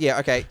 Well, yeah,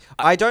 okay.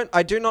 I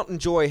do not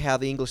enjoy how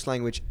the English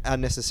language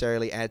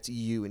unnecessarily adds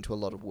 "u" into a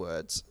lot of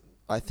words.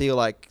 I feel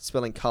like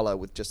spelling colour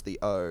with just the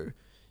O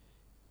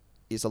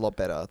is a lot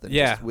better than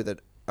Yeah. just with an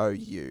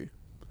OU.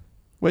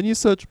 When you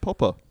search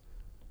popper,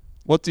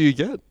 what do you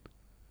get?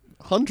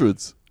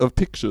 Hundreds of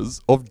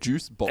pictures of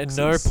juice boxes.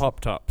 and no pop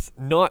tops.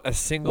 Not a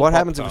single. What pop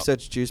happens if top. you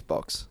search juice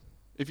box?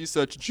 If you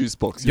search juice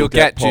box, You'll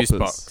get juice poppers.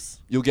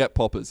 box. You'll get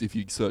poppers if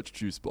you search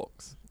juice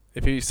box.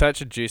 If you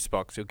search a juice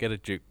box, you'll get a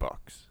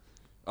jukebox.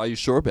 Are you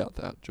sure about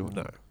that, Jordan?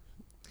 No,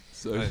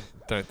 So I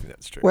don't think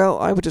that's true. Well,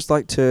 I would just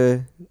like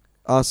to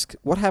ask,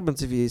 what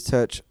happens if you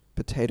search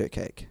potato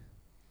cake?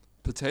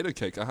 potato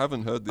cake. I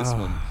haven't heard this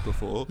one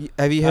before.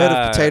 Have you heard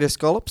of potato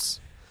scallops?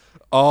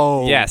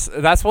 Oh. Yes,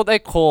 that's what they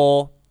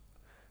call.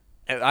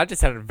 And I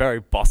just sounded very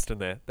Boston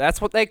there.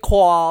 That's what they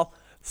call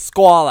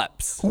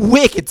scallops.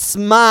 Wicked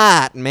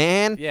smart,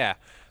 man. Yeah,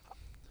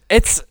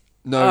 it's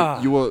No,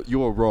 you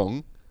were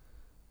wrong.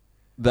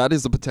 That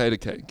is a potato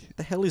cake.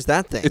 The hell is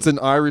that thing? It's an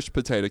Irish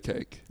potato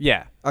cake.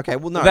 yeah. Okay,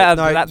 well, no. that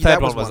no, that that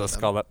third was one was a of them.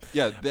 scallop.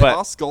 Yeah, there But-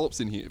 are scallops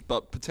in here,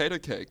 but potato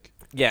cake.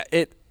 Yeah,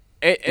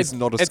 it's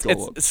not a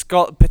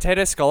scallop.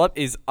 Potato scallop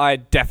is. I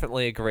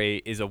definitely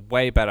agree. Is a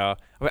way better.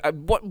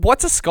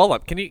 What's a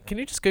scallop? Can you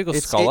just Google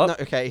scallop?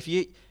 Okay, if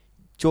you,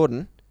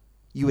 Jordan,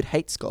 you would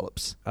hate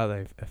scallops. Are they?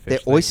 a They're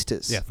fish thing?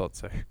 oysters. Yeah, I thought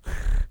so.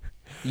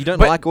 You don't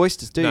But- like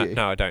oysters, do no, you?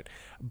 no, I don't.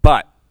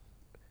 But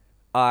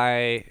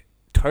I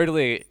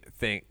totally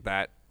think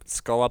that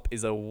scallop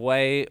is a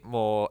way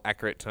more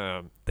accurate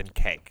term than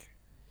cake.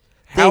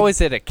 How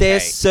is it a They're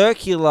cake?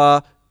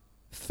 circular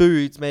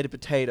foods made of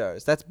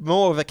potatoes. That's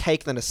more of a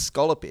cake than a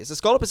scallop is. A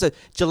scallop is a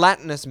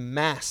gelatinous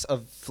mass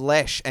of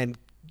flesh and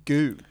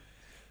goo.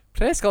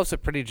 Potato scallops are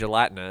pretty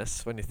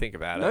gelatinous when you think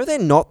about No, it. they're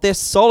not. They're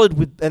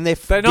solid and they're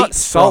They're not deep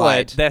solid.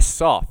 fried. They're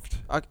soft.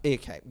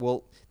 Okay,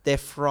 well, they're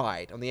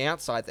fried. On the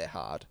outside, they're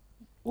hard.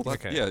 Well,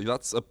 that, Okay. yeah,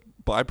 that's a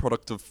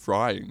byproduct of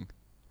frying.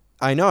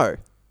 I know.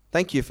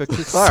 Thank you for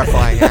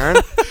clarifying,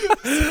 Aaron.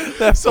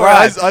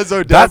 Sorry, fried. I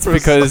zoned out That's for a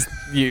because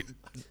you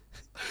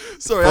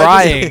Sorry,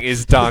 frying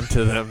is done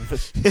to them.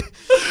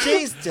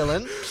 Jeez,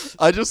 Dylan.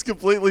 I just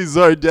completely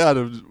zoned out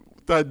and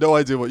I had no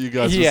idea what you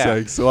guys were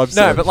saying. So I'm No,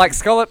 sorry. but like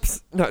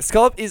scallops. No,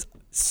 scallop is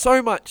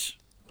so much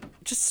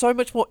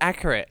more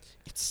accurate.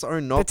 It's so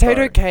not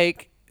Potato though.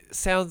 cake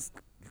sounds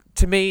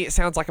to me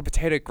like a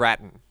potato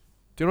gratin.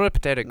 Do you know what a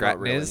potato Not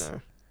gratin really, is?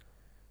 no.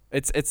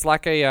 It's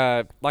like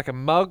a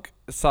mug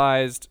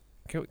sized.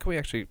 Can we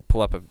actually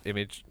pull up an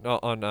image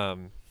on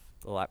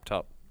the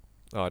laptop?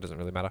 Oh, it doesn't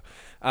really matter.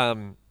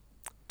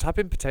 Type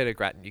in potato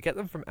gratin. You get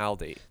them from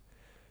Aldi.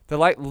 They're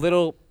like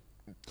little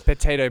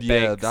potato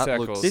Yeah, baked that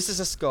circles. looks- This is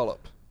a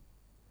scallop.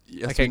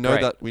 yes, Okay, we know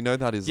great. that. We know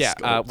that is a yeah.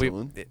 scallop, We.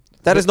 Dylan.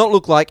 That does not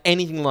look like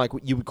anything like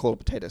what you would call a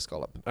potato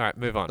scallop. All right,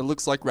 move It on.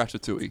 looks like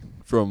Ratatouille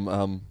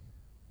from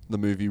the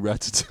movie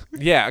Ratatouille.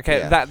 Yeah. Okay.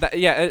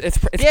 Yeah. It's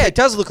Yeah, it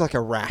does look like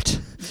a rat.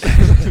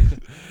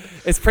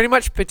 it's pretty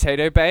much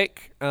potato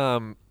bake.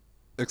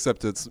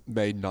 Except it's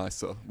made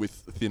nicer with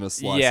thinner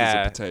slices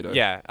yeah, of potato.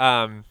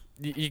 Yeah.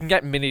 You can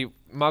get mini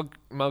mug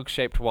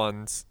shaped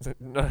ones.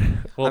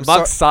 Well, I'm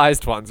mug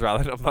sized ones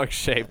rather, not mug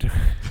shaped.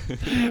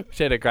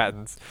 Potato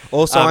gratins.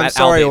 Also, I'm at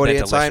sorry, Aldi, they're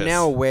audience. I am delicious.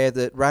 now aware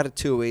that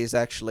Ratatouille is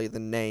actually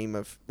the name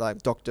of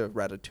like Dr.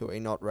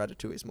 Ratatouille, not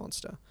Ratatouille's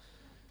monster.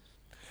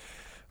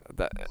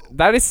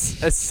 That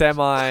is a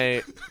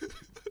semi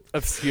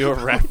obscure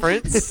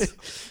reference.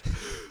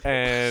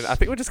 And I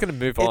think we're just going to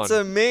move on. It's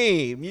a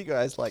meme. You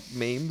guys like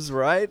memes,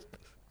 right?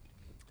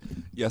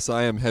 Yes,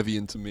 I am heavy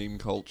into meme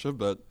culture,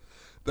 but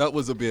that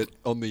was a bit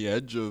on the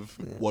edge of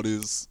what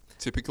is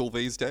typical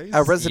these days.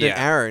 Our resident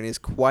Yeah. Aaron is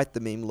quite the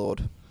meme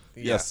lord.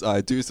 Yes,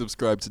 I do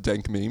subscribe to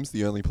Dank Memes,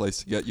 the only place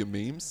to get your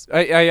memes.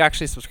 Are you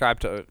actually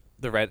subscribed to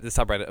the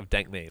subreddit of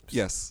dank memes?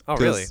 Yes. Oh,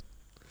 really?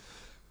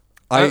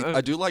 'cause Uh,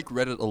 I do like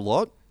Reddit a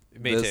lot.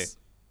 Me There's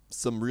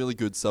some really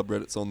good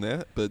subreddits on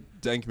there, but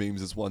Dank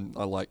Memes is one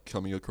I like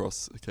coming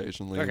across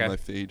occasionally Okay. in my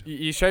feed. too.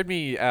 You showed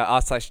me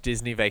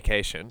r/Disney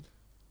Vacation.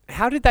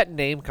 How did that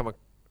name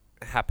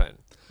happen?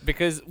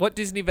 Because what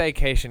Disney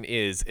Vacation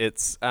is,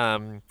 it's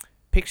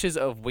pictures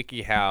of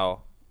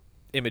WikiHow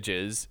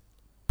images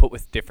put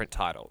with different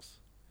titles.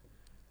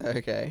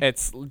 Okay.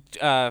 It's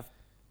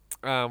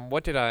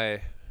what did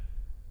I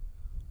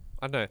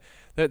don't know.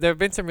 There have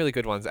been some really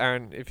good ones.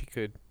 Aaron, if you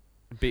could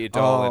beat a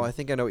doll. Oh, I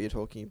think I know what you're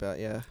talking about.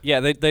 Yeah. Yeah,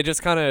 they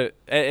just kind of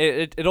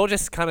it all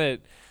just kind of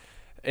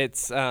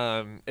it's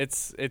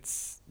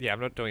yeah, I'm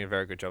not doing a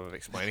very good job of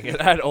explaining it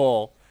at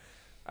all.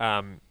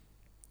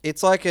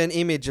 It's like an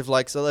image of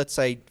like, so let's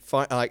say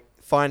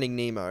Finding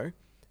Nemo,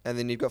 and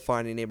then you've got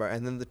Finding Nemo,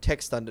 and then the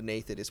text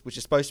underneath it is, which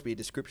is supposed to be a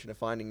description of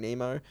Finding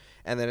Nemo,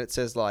 and then it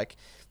says like,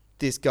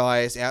 this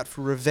guy is out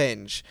for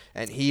revenge,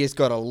 and he has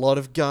got a lot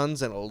of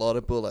guns and a lot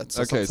of bullets,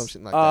 or Okay,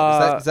 something like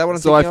that. Is that what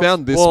I'm So I thinking of?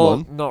 found this well,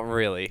 one. not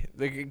really,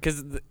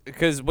 because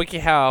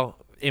WikiHow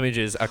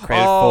images are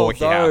created Oh, for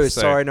WikiHow. those.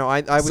 So Sorry, no,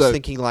 I was So-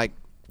 thinking like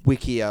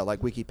Wikia,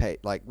 like Wikipay,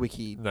 like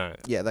Wiki, no.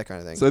 yeah, that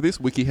kind of thing. So this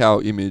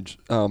WikiHow image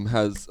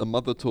has a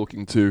mother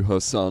talking to her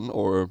son,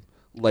 or a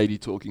lady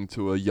talking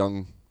to a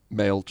young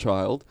male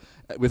child,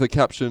 with a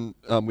caption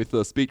with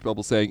a speech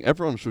bubble saying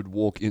everyone should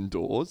walk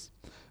indoors.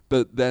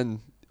 But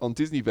then on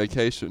Disney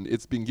Vacation,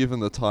 it's been given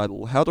the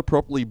title "How to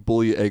Properly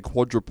Bully a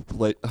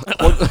Quadriplegic."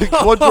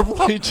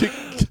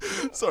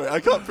 Sorry,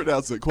 I can't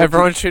pronounce it.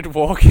 Everyone should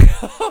walk.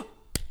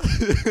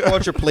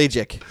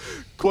 Quadriplegic.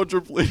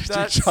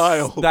 Quadriplegic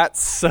child.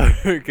 That's so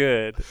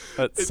good.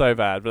 That's so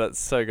bad, but that's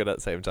so good at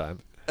the same time.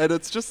 And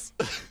it's just,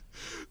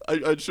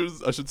 I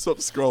should stop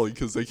scrolling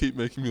because they keep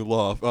making me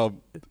laugh.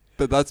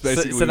 But that's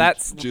basically So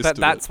that's the gist of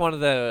that's it. one of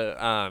the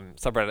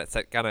subreddits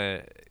that kind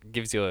of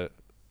gives you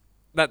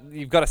that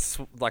you've got a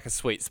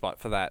sweet spot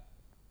for that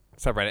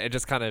subreddit. It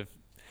just kind of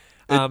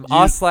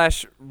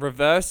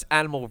r/reverse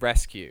animal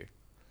rescue.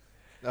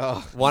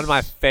 Oh, One of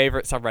my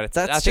favorite subreddits.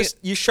 I that's think just,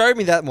 you showed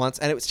me that once,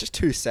 and it was just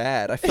too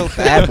sad. I felt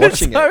bad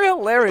watching it's so it.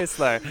 hilarious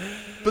though.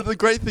 But the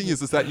great thing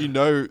is that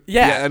the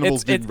Yeah,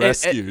 animal's been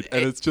it's- rescued,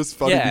 and it's just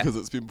funny yeah. because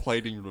it's been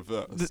played in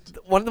reverse.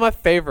 One of my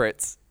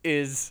favorites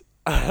is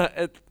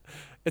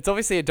it's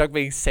obviously a dog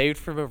being saved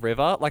from a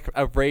river, like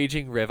a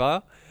raging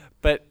river,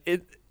 but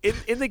in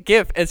the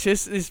GIF, it's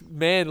just this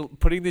man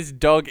putting this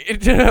dog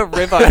into a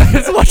river and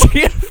just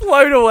watching it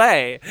float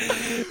away,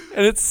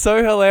 and it's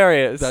so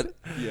hilarious.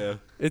 Yeah.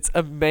 It's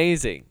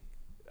amazing.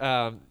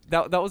 That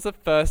was the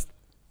first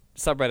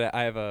subreddit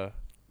I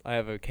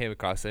ever came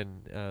across,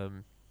 and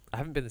I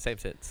haven't been the same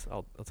since.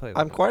 I'll tell you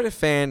that. I'm quite a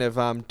fan of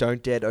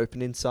Don't Dead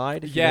Open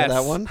Inside. If yes, you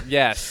know that one.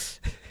 Yes.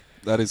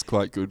 That is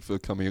quite good for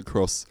coming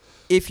across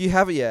If you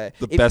have, yeah,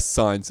 the best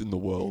signs in the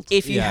world.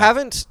 If you Yeah.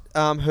 haven't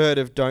heard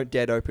of Don't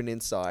Dead Open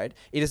Inside,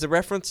 it is a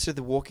reference to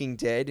The Walking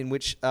Dead, in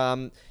which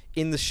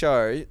in the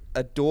show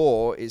a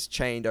door is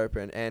chained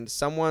open, and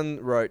someone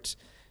wrote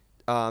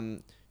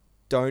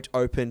 "Don't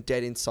open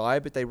dead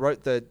inside," but they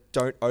wrote the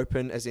 "don't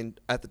open" as in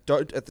at the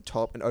 "don't" at the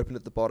top and "open"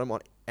 at the bottom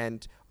on,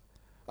 and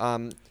So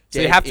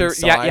you dead have to,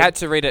 inside. you had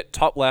to read it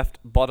top left,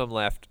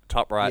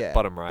 top right, Yeah,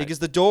 bottom right. because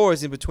the door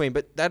is in between,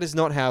 but that is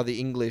not how the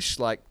English,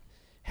 like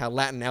how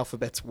Latin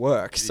alphabets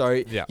work. So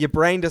yeah. your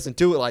brain doesn't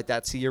do it like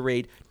that. So you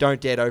read "don't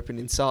dead open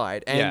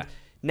inside," and Yeah.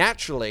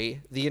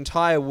 naturally, the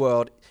entire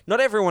world, not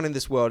everyone in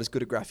this world is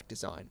good at graphic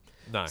design.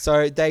 No.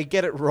 So they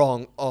get it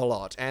wrong a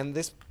lot. And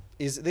this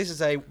is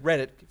a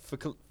Reddit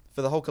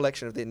for the whole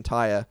collection of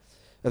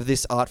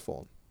this art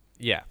form.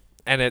 Yeah,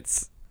 and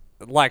it's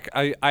like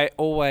I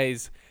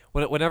always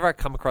whenever I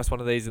come across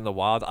one of these in the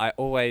wild, I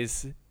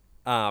always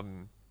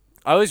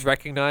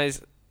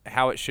recognize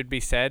how it should be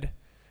said.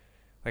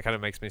 That kind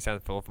of makes me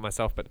sound full of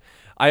myself, but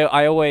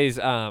I always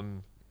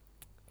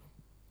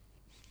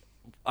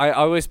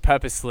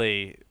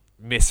purposely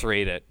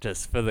misread it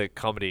just for the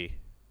comedy.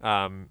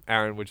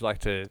 Aaron, would you like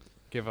to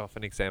give off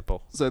an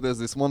example? So there's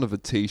this one of a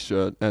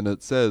t-shirt, and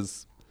it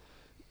says,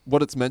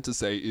 what it's meant to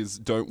say is,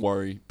 don't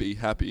worry, be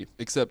happy.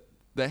 Except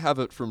they have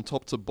it from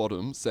top to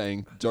bottom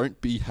saying, don't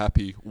be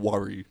happy,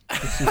 worry.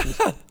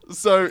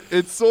 So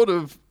it sort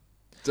of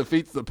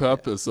defeats the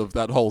purpose of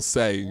that whole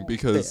saying,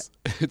 because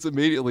it's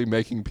immediately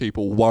making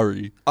people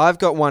worry. I've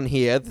got one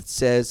here that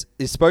says,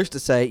 is supposed to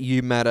say,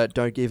 "You matter,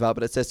 don't give up,"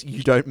 but it says,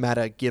 "You don't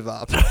matter, give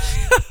up."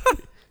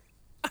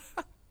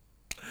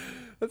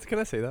 Can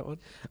I see that one?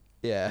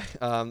 Yeah,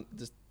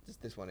 just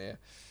this one here.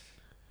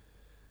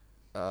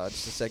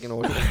 Just a second,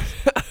 audio.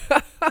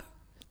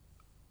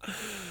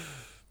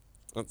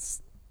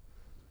 That's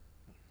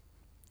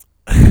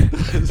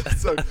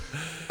So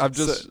I've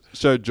just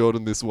showed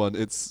Jordan this one.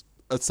 It's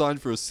a sign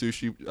for a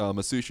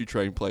sushi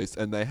train place,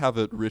 and they have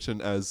it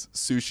written as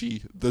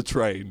 "Sushi the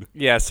Train."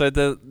 yeah. So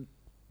the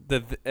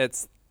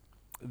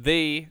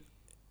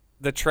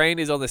train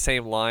is on the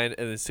same line,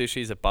 and the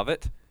sushi is above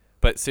it,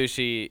 but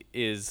sushi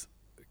is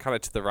kind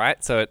of to the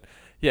right. So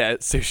Yeah,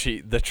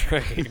 sushi the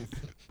train.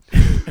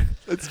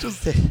 It's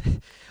just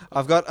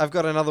I've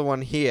got another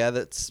one here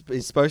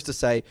is supposed to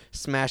say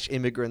smash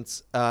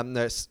immigrants.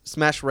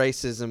 Smash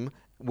racism.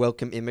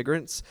 Welcome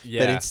immigrants. But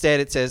Yeah. instead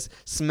it says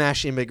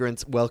smash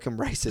immigrants. Welcome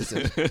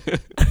racism.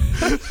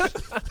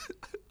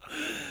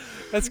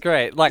 That's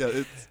great. Like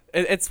yeah,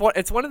 it's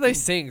one of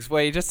those things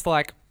where you're just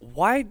like,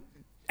 why?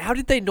 How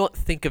did they not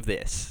think of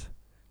this?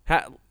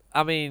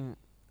 I mean,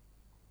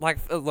 like,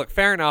 look,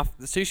 fair enough.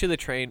 The Sushi the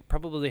Train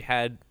probably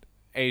had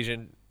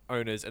Asian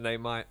owners, and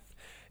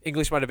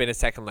English might have been a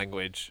second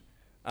language.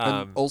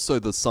 and also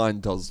the sign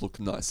does look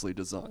nicely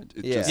designed.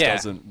 It just Yeah.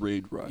 doesn't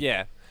read right.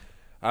 Yeah.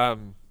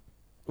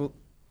 Well-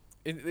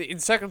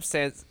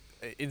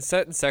 In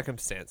certain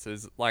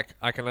circumstances, like,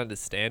 I can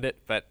understand it,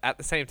 but at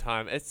the same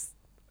time,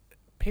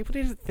 people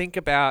need to think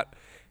about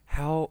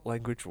how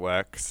language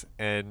works,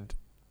 and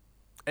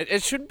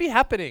it shouldn't be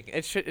happening.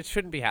 It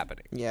shouldn't be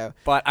happening. Yeah.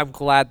 But I'm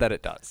glad that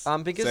it does.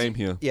 Because Same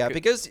here. Yeah,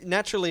 because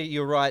naturally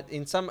you're right.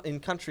 In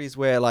countries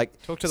where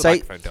like Talk to the say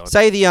microphone, Dylan.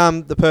 say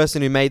the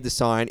person who made the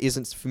sign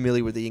isn't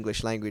familiar with the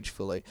English language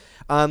fully.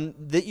 Now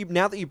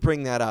that you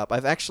bring that up,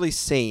 I've actually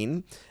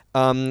seen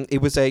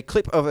it was a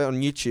clip of it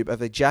on YouTube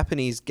of a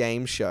Japanese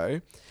game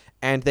show.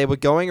 And they were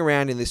going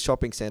around in this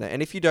shopping center.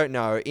 And if you don't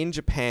know, in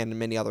Japan and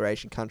many other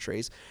Asian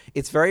countries,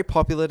 it's very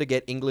popular to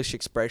get English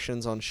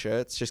expressions on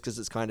shirts just because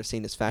it's kind of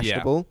seen as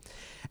fashionable.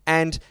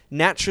 And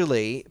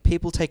naturally,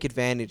 people take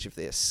advantage of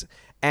this.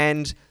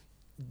 And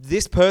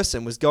this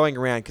person was going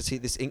around, because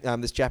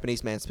this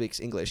Japanese man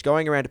speaks English,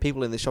 going around to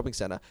people in the shopping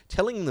center,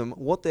 telling them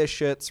what their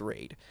shirts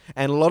read.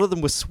 And a lot of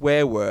them were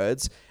swear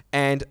words.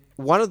 And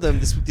one of them,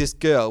 this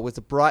girl with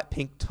a bright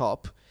pink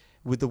top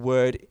with the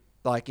word,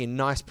 like in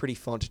nice pretty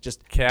font,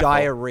 just Careful.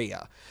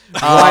 diarrhea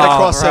right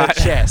across her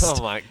chest.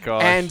 Oh my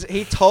god! And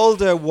he told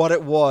her what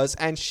it was,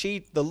 and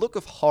the look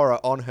of horror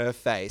on her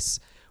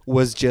face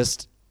was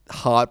just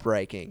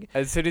heartbreaking.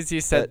 As soon as you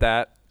said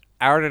that,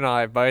 Aaron and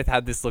I both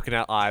had this look in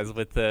our eyes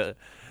with the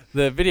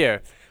video.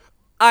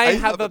 I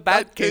have a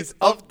bad case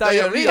of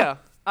diarrhea.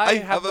 I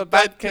have a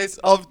bad case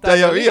of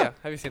diarrhea.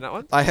 Have you seen that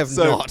one? I have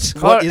So- not.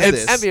 What is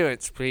it's this?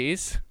 ambulance,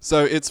 please.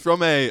 So it's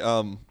from a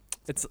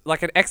It's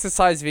like an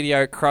exercise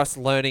video cross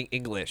learning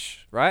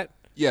English, right?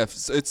 yeah.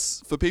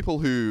 It's for people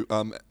who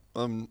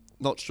I'm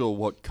not sure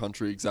what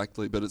country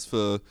exactly, but it's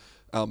for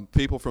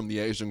people from the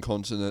Asian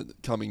continent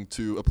coming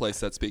to a place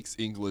that speaks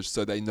English,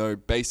 so they know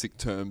basic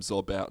terms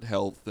about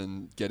health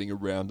and getting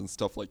around and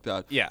stuff like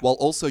that. Yeah. While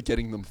also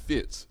getting them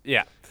fit.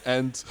 Yeah.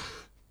 And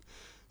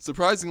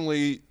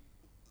surprisingly,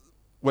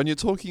 when you're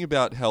talking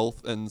about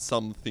health and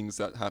some things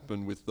that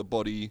happen with the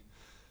body,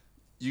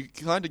 you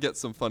kind of get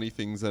some funny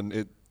things,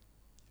 and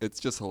it's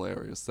just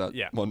hilarious, that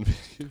Yeah. one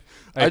video.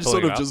 Are you I just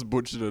sort pulling of it up? just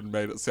butchered it and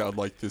made it sound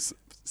like this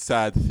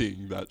sad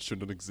thing that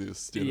shouldn't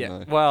exist, didn't Yeah.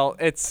 I? Well,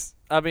 it's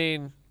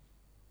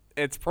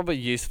probably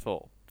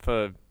useful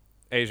for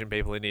Asian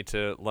people who need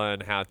to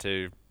learn how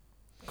to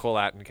call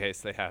out in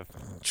case they have.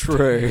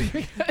 True.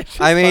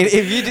 It's I mean, funny.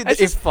 if you did, It's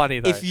just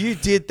funny though. if you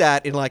did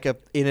that in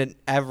in an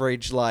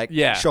average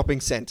Yeah. shopping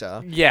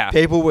center, Yeah.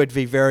 people would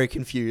be very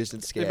confused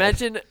and scared.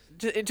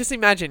 Just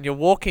imagine you're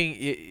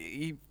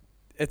walking.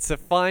 It's a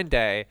fine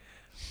day.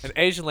 An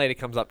Asian lady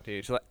comes up to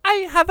you. She's like,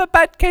 "I have a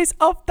bad case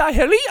of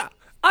diarrhea."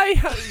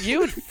 You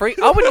would freak.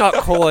 I would not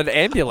call an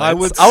ambulance. I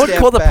would call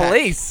step the back.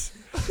 police.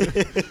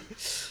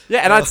 Yeah,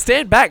 and I'd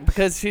stand back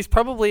because she's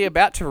probably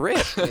about to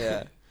rip.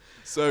 Yeah.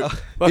 So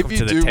Welcome if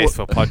to you the do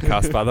Tasteful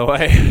Podcast, by the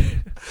way.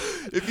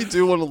 if you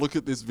do want to look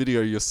at this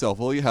video yourself,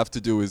 all you have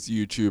to do is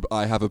YouTube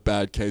 "I have a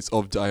bad case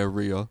of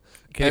diarrhea,"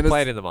 Can And you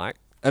play it's- it in the mic?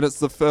 and it's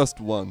the first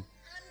one.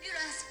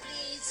 Ambulance,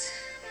 please.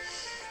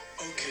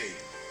 Okay,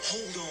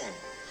 hold on.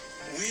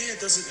 Where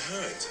does it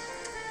hurt?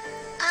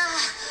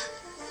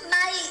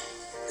 My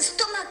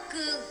stomach.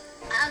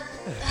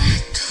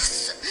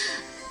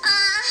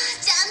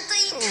 ちゃんと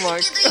言ってる Oh my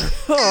け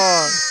ど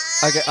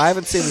Okay, I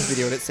haven't seen this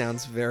video and it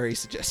sounds very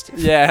suggestive.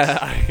 Yeah,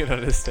 I can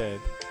understand.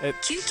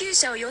 救急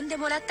車を呼んで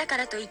もらったか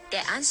らといって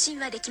安心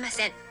はできま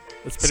せん。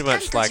 It's し pretty っか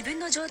り much と like 自分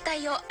の状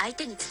態を相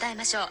手に伝え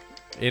ましょう。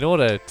 in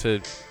order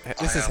to. I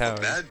This is have how.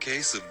 a bad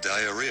case of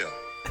diarrhea.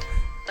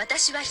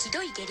 私はひ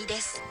どい下痢で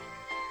す。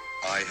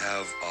 I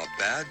have a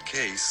bad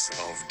case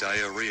of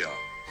diarrhea.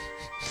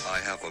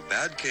 I have a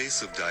bad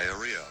case of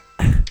diarrhea.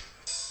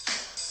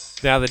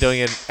 Now they're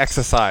doing an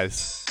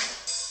exercise.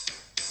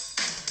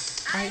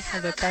 I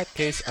have a bad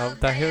case of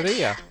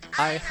diarrhea.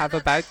 I have a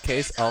bad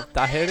case of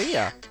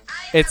diarrhea.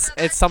 It's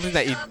something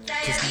that you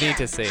just need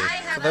to see.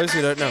 For those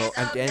who don't know,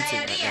 I'm dancing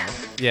right now.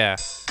 Yeah.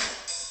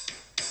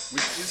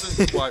 Which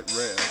isn't quite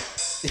rare.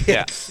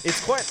 Yeah.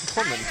 It's quite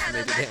common for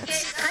me to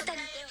dance. 肩に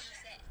手を乗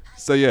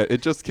せ So yeah,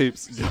 it just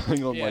keeps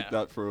going on Yeah. like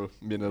that for a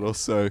minute or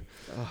so.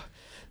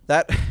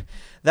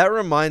 That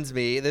reminds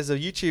me, there's a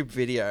YouTube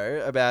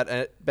video about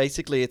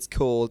basically it's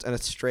called an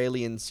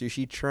Australian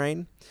sushi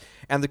train,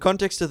 and the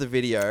context of the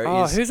video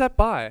Oh, is who's that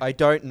by? I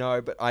don't know,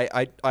 but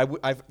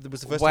it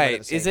was the first time I've ever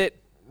Wait, seen. is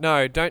it?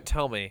 No, don't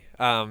tell me.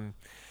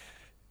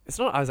 It's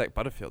not Isaac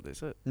Butterfield,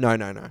 is it? No.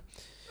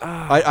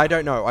 I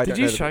don't know. I Did don't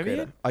you know the show me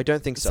creator. it? I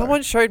don't think so.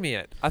 Someone showed me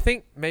it. I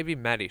think maybe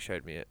Maddie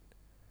showed me it.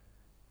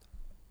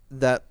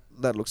 That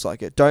looks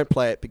like it. Don't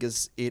play it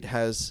because it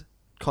has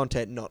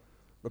content not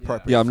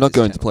appropriate. Yeah, I'm for not this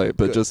going to channel. play it,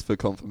 but Good. just for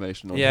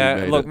confirmation on who Yeah,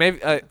 made look, it. maybe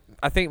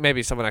I think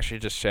maybe someone actually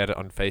just shared it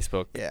on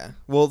Facebook. Yeah.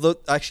 Well,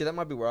 actually, that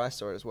might be where I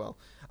saw it as well.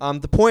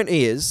 The point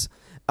is,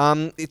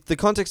 the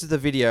context of the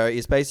video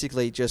is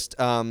basically just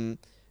a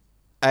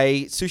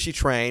sushi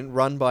train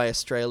run by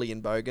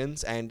Australian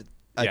bogans and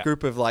a Yeah.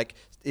 group of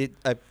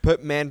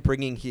man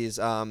bringing his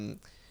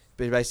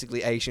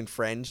basically Asian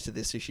friend to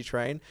the sushi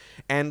train.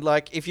 And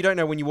like, if you don't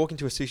know, when you walk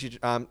into a sushi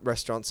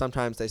restaurant,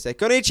 sometimes they say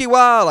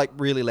 "Konnichiwa" like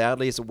really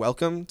loudly as a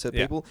welcome to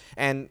Yeah. people.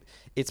 And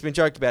it's been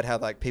joked about how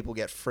like people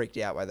get freaked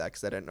out by that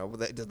because they don't know.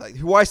 Like,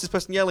 why is this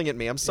person yelling at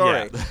me? I'm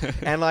sorry.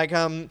 And like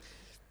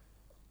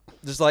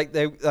just like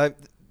they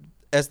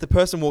as the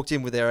person walked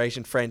in with their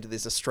Asian friend to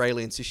this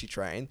Australian sushi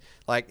train,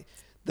 like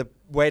the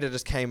waiter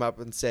just came up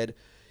and said,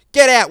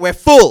 "Get out, we're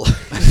full."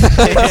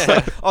 It's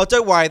like, oh,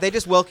 don't worry, they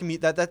just welcome you.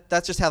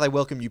 That's just how they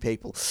welcome you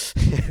people.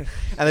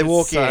 And they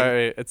walk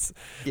in. It's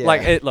Yeah.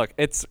 like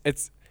it's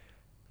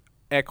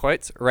air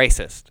quotes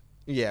racist.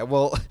 Yeah,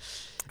 well,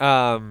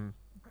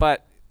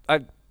 But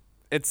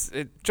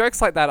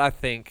jokes like that I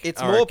think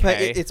it's are more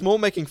okay. it's more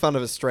making fun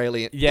of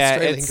Australian culture.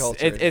 than anything.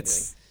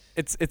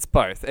 it's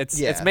both. It's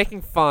Yeah.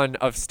 making fun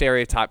of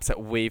stereotypes that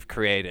we've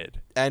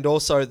created. And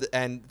also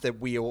and that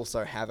we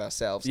also have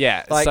ourselves.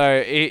 Yeah. Like,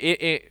 So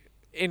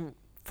in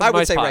for I the would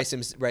most say part,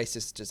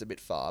 racist is a bit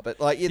far, but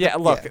like Yeah,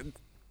 look,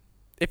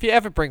 if you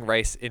ever bring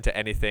race into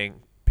anything,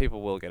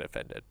 people will get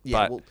offended.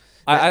 Yeah, but well,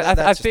 I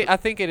that's just I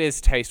think it is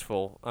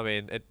tasteful. I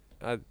mean, it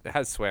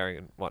has swearing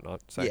and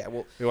whatnot. So yeah,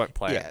 well, we won't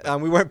play yeah, it. but-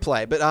 we won't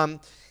play, but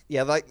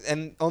yeah, like,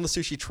 and on the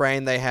sushi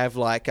train they have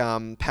like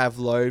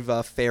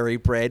pavlova fairy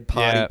bread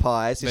party Yeah,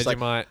 pies. It's like,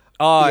 Vegemite.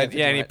 Oh, Yeah,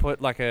 yeah, and he Vegemite.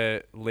 put like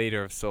a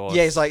liter of sauce.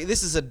 yeah, it's like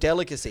this is a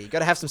delicacy. You got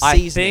to have some I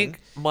seasoning.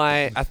 think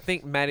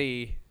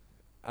Maddie's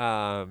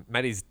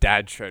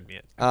dad showed me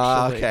it.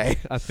 Ah, actually. okay.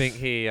 I think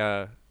he.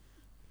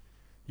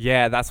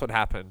 Yeah, that's what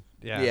happened.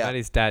 Yeah, Yeah.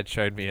 Maddie's dad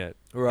showed me it.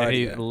 Right, And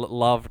he yeah.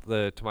 loved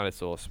the tomato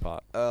sauce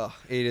part. Oh,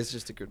 it is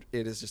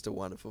just a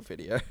wonderful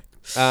video.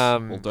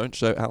 Well, don't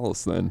show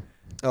Alice then.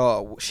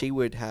 Oh, she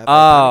would have a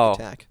Oh.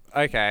 panic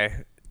attack. Okay.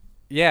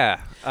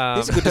 Yeah.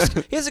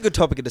 Here's a good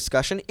topic of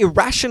discussion: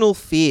 irrational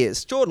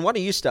fears. Jordan, why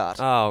don't you start?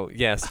 Oh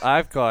yes,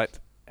 I've got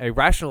a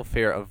rational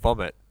fear of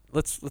vomit.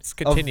 Let's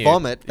continue. Of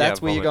vomit. Yeah,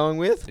 That's where you're vomit. going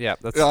with. Yeah,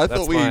 that's. Yeah, I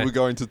that's thought we my- were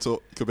going to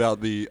talk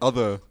about the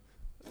other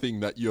thing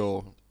that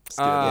you're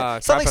scared of. Yeah.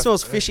 Something Trapoph-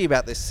 smells fishy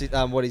about this.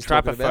 What he's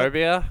talking about.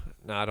 Trapophobia?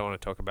 No, I don't want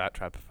to talk about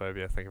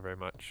trapophobia. Thank you very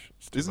much.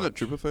 It's too Isn't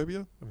it much.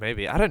 trypophobia?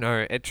 Maybe. I don't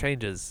know. It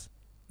changes.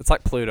 It's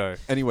like Pluto.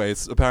 Anyway,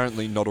 it's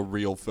apparently not a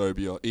real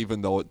phobia,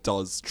 even though it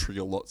does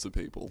trigger lots of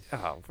people,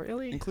 Oh,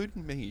 really?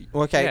 including me.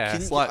 Okay, Yeah.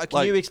 can, It's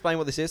can you like- explain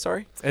what this is?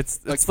 Sorry. It's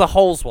the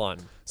holes one.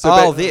 So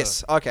Oh, ba-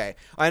 this. Okay,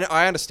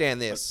 I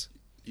understand this.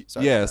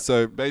 Sorry yeah, about that.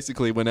 so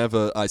basically,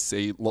 whenever I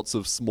see lots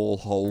of small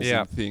holes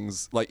Yeah. and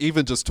things, like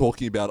even just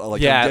talking about it,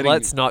 like yeah, I'm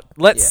getting,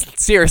 let's Yeah.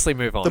 seriously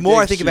move on. The more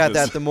I getting think about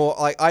shivers. that, the more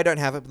I don't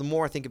have it. But the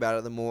more I think about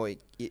it, the more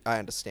I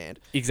understand.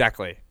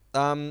 Exactly.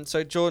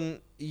 So Jordan,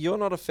 you're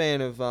not a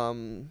fan of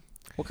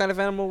what kind of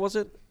animal was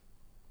it?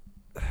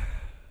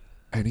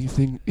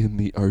 anything in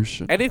the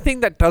ocean.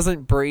 Anything that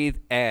doesn't breathe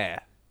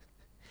air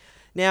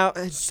Now,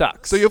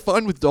 sucks. So you're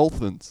fine with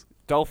dolphins?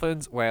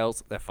 Dolphins,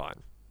 whales, they're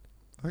fine.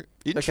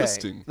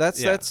 Interesting. Okay,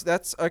 that's Yeah.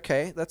 that's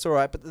okay. That's all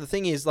right. But the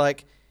thing is,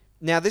 like,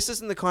 now this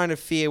isn't the kind of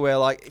fear where,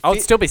 like, I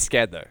would still be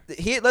scared though.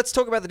 here. Let's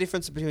talk about the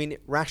difference between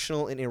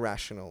rational and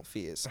irrational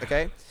fears.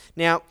 Okay.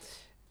 Now,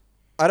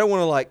 I don't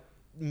want to like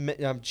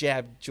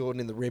jab Jordan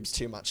in the ribs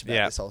too much about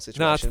Yeah. this whole No,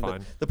 situation. that's but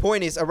fine. the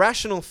point is, a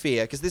rational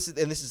fear, because this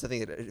is the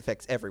thing that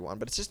affects everyone,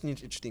 but it's just an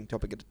interesting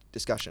topic of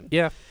discussion.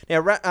 Yeah. Now,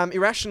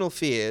 irrational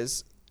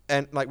fears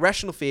and like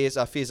rational fears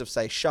are fears of,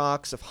 say,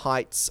 sharks, of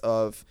heights,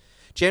 of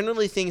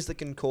generally things that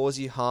can cause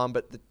you harm,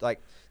 but like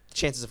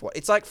chances of what?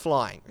 It's like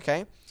flying,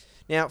 okay?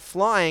 Now,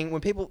 flying,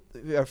 when people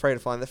are afraid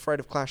of flying, they're afraid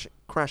of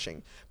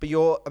crashing, but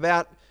you're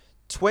about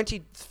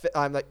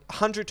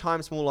 100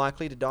 times more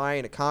likely to die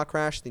in a car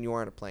crash than you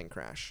are in a plane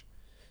crash.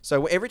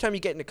 So every time you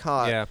get in a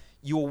car, Yeah.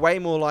 you're way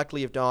more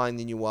likely of dying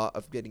than you are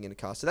of getting in a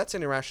car. So that's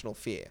an irrational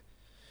fear.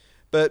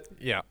 But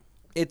Yeah.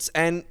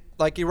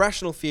 like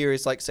irrational fear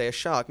is like, say, a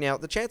shark. Now,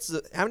 the chances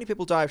of how many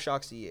people die of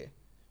sharks a year?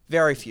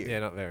 Very few. Yeah,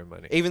 not very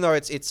many. Even though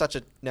it's such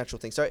a natural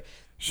thing. So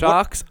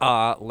Sharks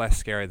are less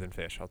scary than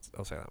fish.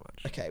 I'll say that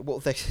much. okay,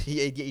 well,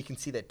 you can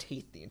see their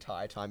teeth the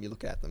entire time you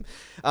look at them.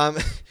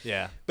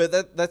 Yeah.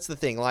 But that's the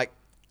thing. Like,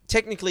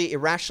 technically,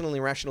 irrational and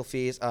irrational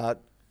fears are.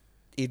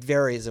 It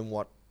varies in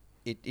what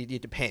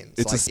it depends.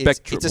 It's a Like,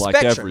 spectrum, It's a like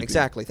spectrum, everything.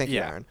 exactly. Thank you,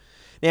 Yeah. Aaron.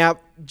 Now,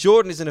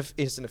 Jordan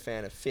isn't a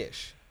fan of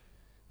fish.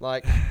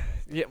 Like,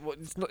 Yeah. Well,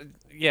 it's not.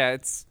 Yeah.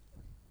 It's.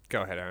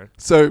 Go ahead, Aaron.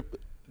 So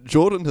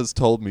Jordan has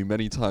told me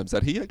many times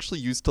that he actually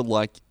used to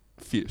like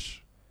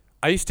fish.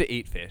 I used to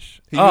eat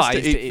fish. He I used to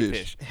used to eat eat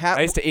fish. fish. How-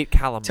 I used to eat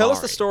calamari. tell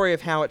us the story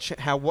of how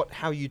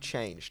how you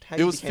changed. How It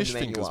you was became fish the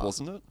man you fingers, are.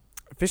 wasn't it?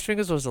 Fish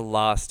fingers was the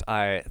last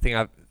thing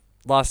I've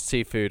last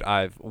seafood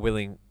I've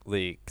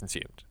willingly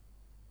consumed.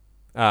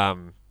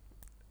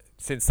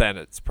 Since then,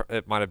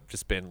 it might have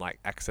just been like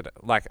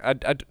accident. Like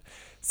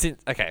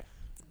okay,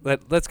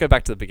 let's go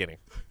back to the beginning.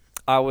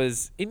 I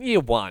was in year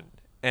 1,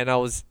 and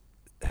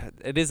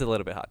it is a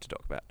little bit hard to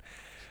talk about.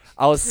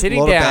 I was sitting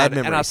lot of bad down,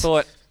 and I memories.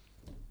 thought,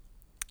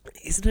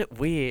 isn't it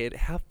weird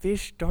how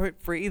fish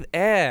don't breathe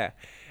air,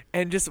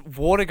 and just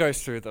water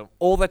goes through them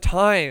all the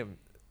time?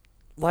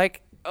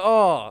 Like,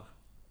 oh.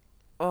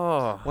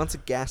 One's a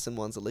gas and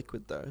one's a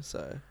liquid, though.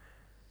 So,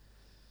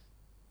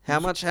 how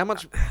much?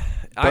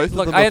 Both of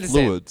them I are understand.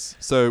 fluids.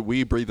 So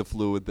we breathe a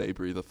fluid, they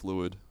breathe a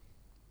fluid.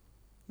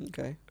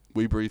 Okay.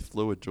 We breathe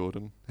fluid,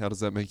 Jordan. How does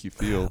that make you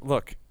feel?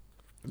 Look,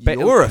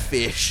 You're a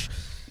fish.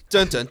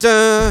 Dun dun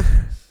dun.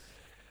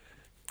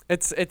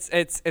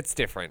 it's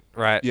different,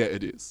 right? Yeah,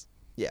 it is.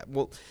 Yeah.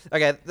 Well,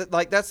 okay.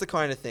 That's the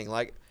kind of thing.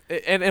 Like,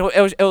 And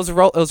it was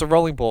a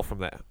rolling ball from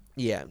there.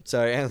 yeah.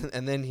 So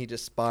and then he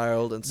just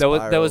spiraled and There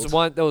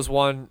spiraled. was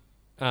one.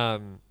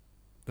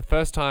 The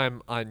first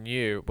time I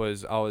knew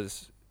was I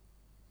was,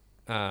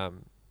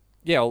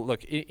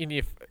 look, in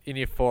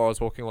year 4 I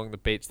was walking along the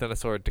beach. Then I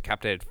saw a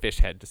decapitated fish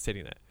head just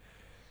sitting there,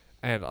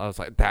 and I was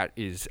like, that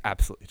is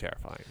absolutely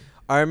terrifying.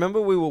 I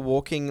remember we were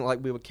walking,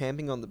 like we were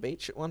camping on the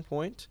beach at one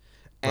point,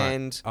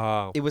 and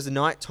Oh. it was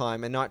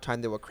nighttime. And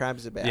nighttime there were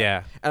crabs about.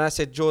 Yeah. And I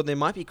said, Jordan, there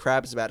might be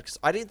crabs about, because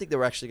I didn't think there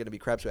were actually going to be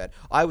crabs about.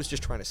 I was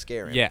just trying to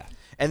scare him. Yeah.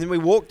 And then we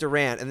walked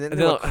around, and then And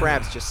there were then-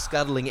 crabs just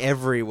scuttling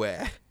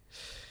everywhere.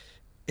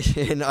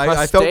 And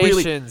I felt really,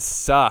 Crustaceans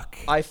suck.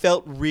 I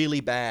felt really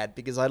bad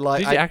because I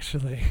like. Did you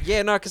actually?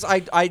 Yeah, no, because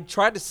I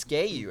tried to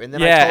scare you, and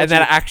then Yeah, I told and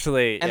then you,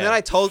 actually. and yeah. then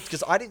I told,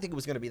 because I didn't think it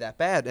was going to be that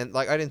bad, and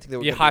like I didn't think there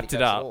were. You gonna be hyped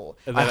any it crabs up, At all.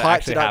 and I then it hyped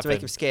actually it up to make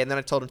happened. him scared, and then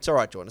I told him, "It's all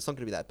right, Jordan. It's not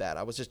going to be that bad.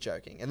 I was just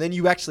joking." And then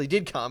you actually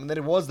did come, and then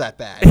it was that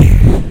bad.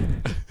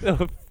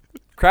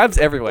 Crabs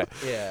everywhere.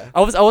 Yeah.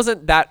 I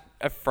wasn't that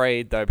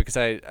afraid though, because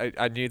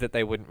I knew that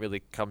they wouldn't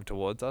really come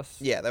towards us.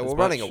 Yeah, they as were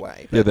running much.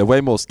 away. Yeah, they're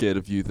way more scared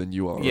of you than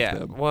you are Yeah. of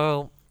them.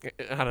 Well,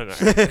 I don't know.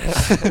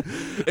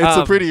 It's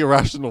a pretty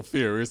irrational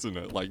fear, isn't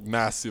it? Like,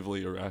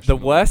 massively The irrational.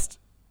 worst.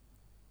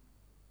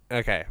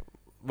 Okay,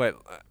 wait.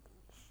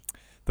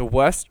 The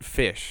worst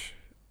fish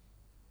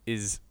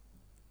is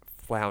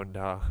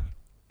flounder.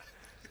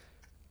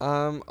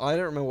 I don't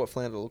remember what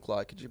flounder looked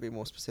like. Could you be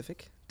more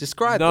specific?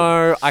 Describe them.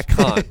 No, I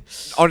can't.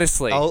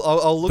 Honestly.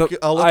 I'll look. Look,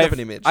 I'll look up an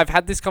image. I've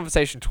had this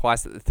conversation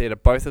twice at the theater.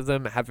 Both of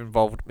them have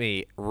involved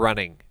me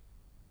running.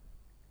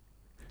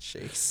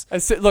 Jeez.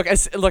 As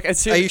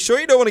soon Are you sure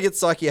you don't want to get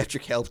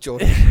psychiatric help,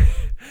 Jordan?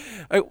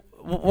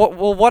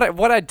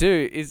 what I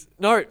do is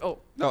no. Oh,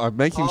 No, I'm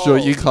making sure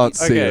you can't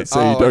see okay. it so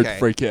Oh, you don't okay.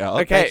 freak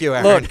out. okay. Thank you,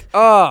 Aaron. Look.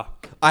 Oh.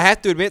 I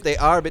have to admit they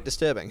are a bit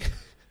disturbing.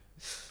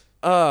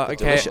 Okay.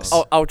 delicious.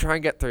 I'll try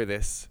and get through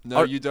this. No,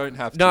 Oh, you don't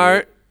have to.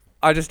 No,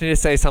 I just need to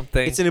say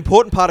something. It's an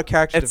important part of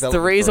character It's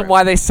development. the reason for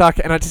why they suck,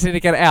 and I just need to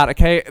get it out.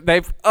 Okay?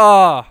 They've.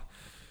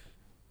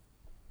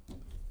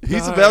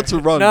 He's No. about to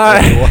run, No, I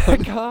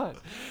everyone. can't.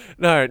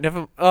 No,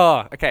 never.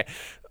 Oh, okay.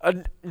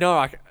 No,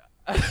 I.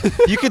 him.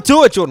 You can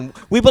do it, Jordan.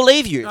 We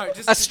believe you. No,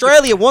 just-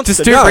 Australia wants Just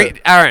to do, know.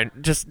 Aaron.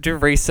 Just do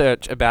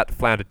research about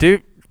flounder.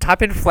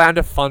 Type in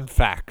flounder fun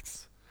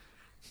facts.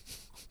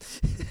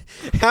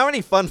 How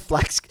many fun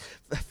facts?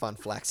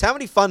 How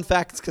many fun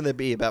facts can there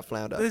be about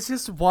flounder? There's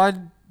just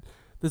one.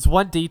 There's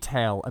one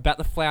detail about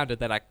the flounder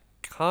that I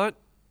can't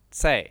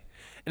say,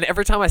 and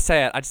every time I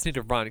say it, I just need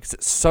to run because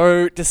it's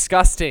so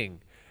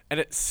disgusting and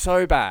it's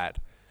so bad.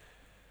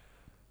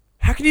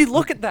 How can you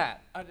look at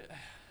that?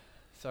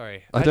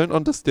 Sorry. I don't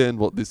understand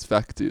what this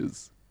fact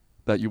is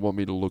that you want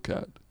me to look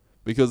at.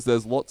 Because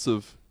there's lots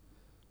of...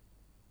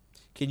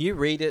 Can you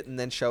read it and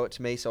then show it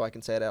to me so I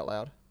can say it out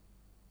loud?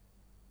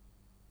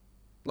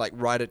 Like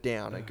write it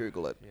down and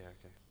Google it. Yeah.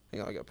 Okay.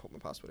 Hang on, I gotta put my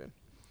password in.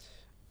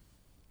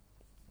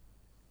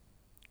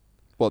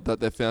 What, that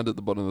they're found at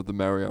the bottom of the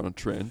Mariana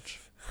Trench?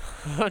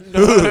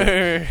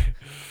 No.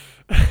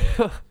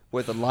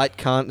 Where the light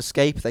can't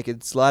escape, they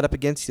could slide up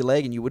against your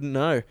leg and you wouldn't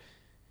know.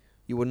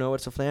 You wouldn't know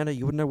it's a flounder.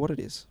 You wouldn't know what it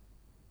is.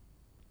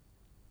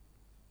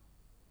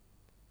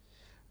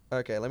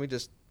 Okay, let me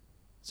just...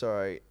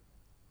 Sorry.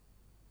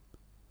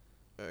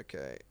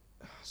 Okay.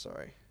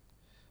 Sorry.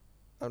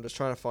 I'm just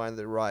trying to find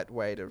the right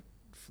way to...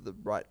 For the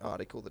right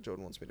article that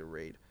Jordan wants me to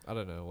read. I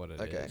don't know what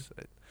it is. Okay.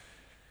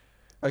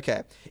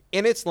 Okay.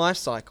 In its life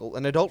cycle,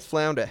 an adult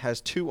flounder has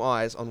 2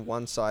 eyes on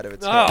one side of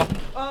its head.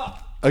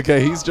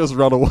 Okay, he's just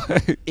run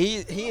away.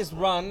 He has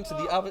run to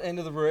the other end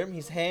of the room.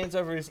 His hands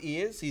over his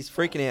ears. He's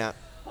freaking out.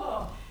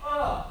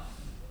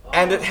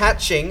 And at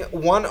hatching,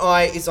 1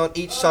 eye is on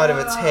each side of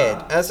its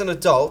head. As an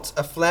adult,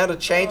 a flounder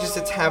changes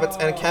its habits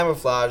and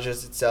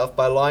camouflages itself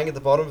by lying at the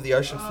bottom of the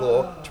ocean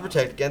floor to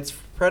protect against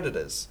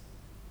predators.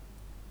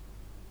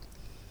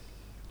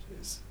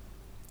 Jeez.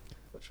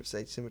 What's your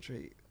stage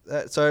symmetry?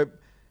 So,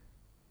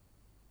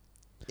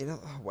 you know,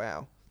 oh,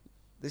 wow.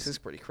 This is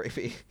pretty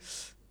creepy.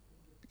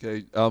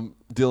 Okay,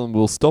 Dylan,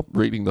 we'll stop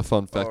reading the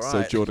fun facts so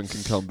Alright. Jordan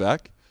can come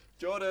back.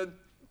 Jordan,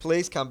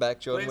 Please come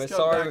back, Jordan. please We're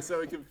come sorry. back so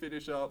we can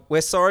finish up.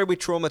 We're sorry we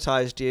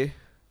traumatized you.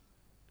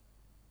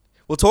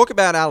 We'll talk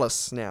about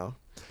Alice now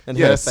and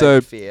Yeah, her so-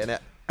 favourite fear. Now,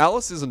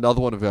 Alice is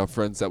another one of our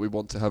friends that we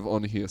want to have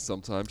on here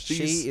sometime. She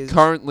She's is-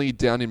 currently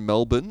down in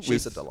Melbourne.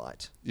 she's a with,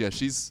 delight. yeah,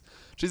 she's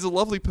a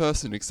lovely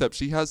person, except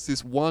she has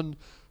this one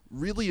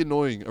really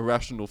annoying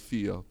irrational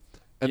fear,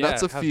 and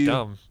that's a how fear.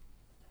 dumb.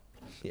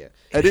 Yeah.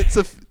 And it's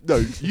no,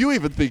 you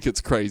even think it's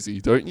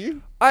crazy, don't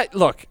you?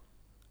 Look,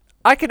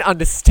 I can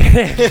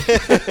understand.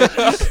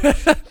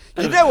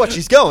 You know what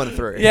she's going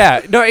through.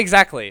 Yeah, no,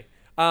 exactly.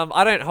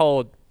 I don't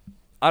hold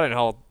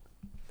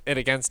it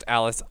against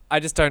Alice. I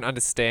just don't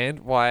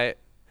understand why.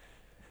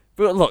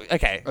 But look,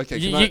 okay, Okay,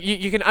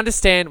 you can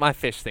understand my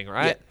fish thing,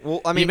 right? Yeah,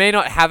 well, I you mean- may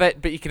not have it,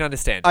 but you can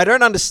understand. I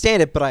don't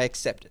understand it, but I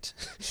accept it.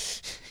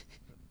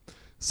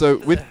 So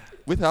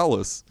with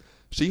Alice,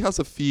 she has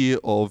a fear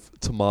of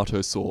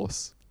tomato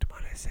sauce.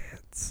 Tomato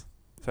sands.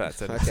 So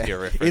that's an Okay. obscure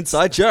reference.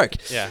 Inside joke.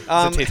 Yeah, it's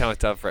Um, a Tea Time with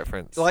Dove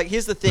reference. Like,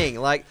 here's the thing.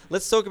 Like,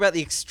 let's talk about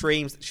the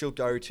extremes that she'll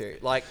go to.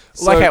 Like,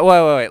 okay,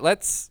 wait.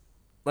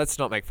 Let's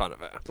not make fun of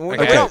her. Well,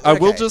 Okay. we don't- I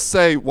will okay. just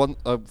say one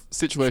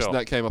situation Sure.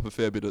 that came up a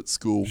fair bit at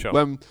school. Sure.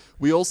 When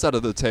we all sat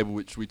at the table,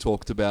 which we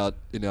talked about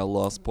in our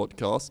last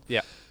podcast, Yeah.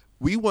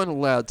 we weren't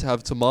allowed to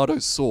have tomato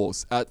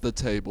sauce at the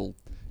table,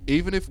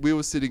 even if we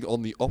were sitting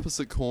on the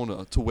opposite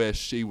corner to where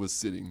she was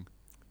sitting.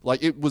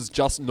 Like, it was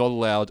just not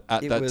allowed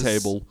at It that was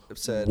table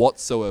absurd.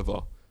 whatsoever.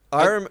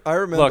 I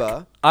remember.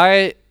 Look,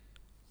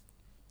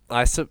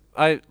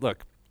 I look.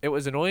 It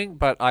was annoying,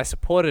 but I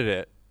supported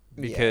it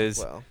because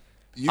Yeah, well,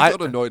 You I-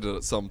 got annoyed at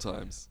it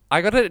sometimes.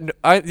 I got it.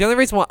 The only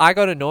reason why I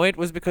got annoyed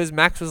was because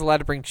Max was allowed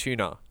to bring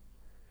tuna.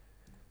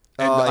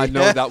 And Oh, I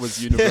know yeah. that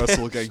was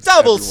universal against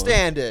double everyone.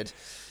 standard.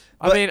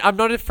 I But- mean, I'm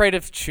not afraid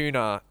of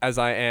tuna as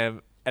I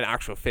am an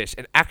actual fish.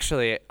 And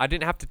actually, I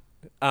didn't have to.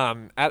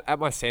 At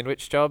my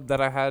sandwich job that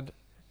I had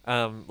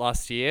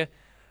last year,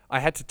 I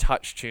had to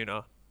touch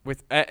tuna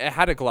with. It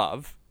had a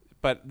glove,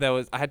 but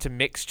I had to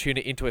mix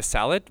tuna into a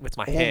salad with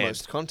my hand,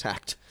 Almost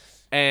contact.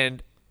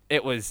 and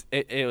it was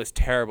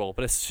terrible.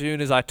 But as soon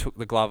as I took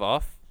the glove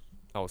off,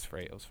 I was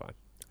free. It was fine.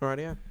 Right,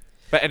 yeah.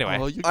 But anyway,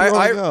 Oh, you're I-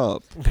 growing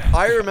up.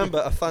 I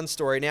remember a fun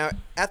story. Now,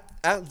 at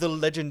the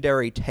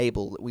legendary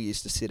table that we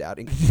used to sit at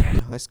in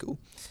high school.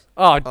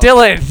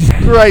 Dylan.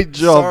 Great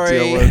job, Sorry.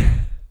 Dylan.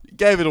 You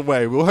gave it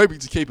away. We were hoping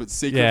to keep it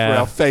secret for Yeah.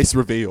 our face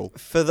reveal.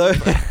 For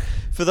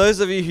those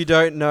of you who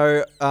don't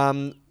know,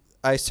 I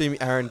assume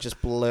Aaron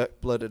just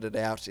blurted it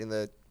out in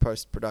the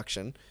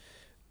post-production.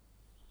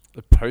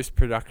 The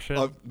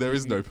post-production. There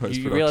is no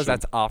post-production. You realize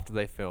that's after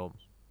they film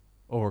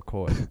or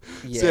record.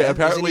 Yeah,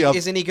 apparently I've-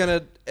 isn't he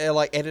gonna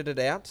like edit it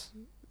out?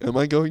 Am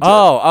I going to?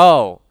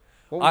 Oh.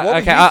 What, I- what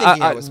okay. were you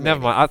thinking I was Never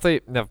meaning? mind. I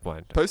thought. Never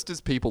mind. Post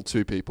is people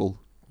to people.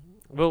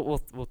 We'll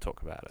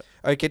talk about it.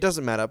 Okay, it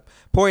doesn't matter.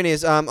 Point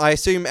is, I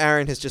assume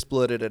Aaron has just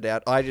blurted it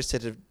out. I just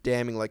said a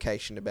damning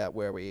location about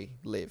where we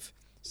live.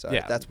 So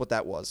Yeah. that's what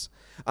that was.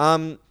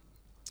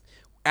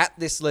 At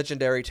this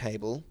legendary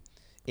table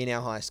in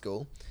our high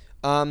school.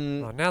 Oh,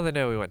 now they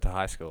know we went to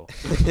high school.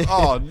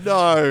 Oh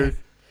no!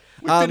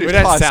 We Um, finished we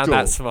don't high sound school.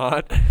 that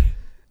smart.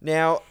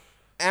 Now,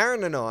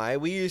 Aaron and I,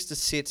 we used to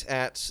sit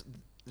at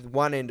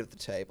one end of the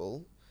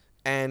table,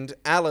 and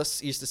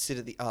Alice used to sit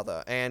at the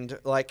other. And,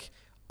 like,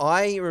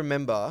 I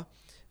remember,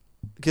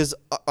 because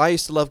I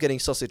used to love getting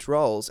sausage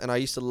rolls, and I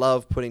used to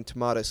love putting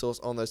tomato sauce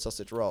on those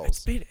sausage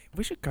rolls.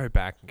 We should go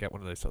back and get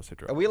one of those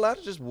sausage rolls. Are we allowed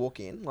to just walk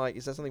in? Like,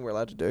 is that something we're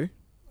allowed to do?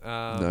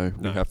 No,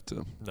 we have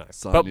to. No,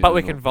 sign but in we and can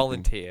everything.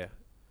 volunteer.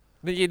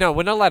 You know,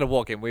 we're not allowed to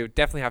walk in. We would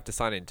definitely have to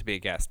sign in to be a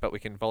guest, but we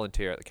can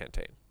volunteer at the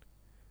canteen.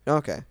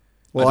 Okay.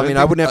 Well, I I mean, don't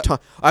I think- wouldn't have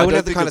time. I wouldn't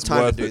have the don't kind of think it's time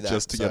to worth do it that.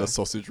 just to get so- a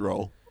sausage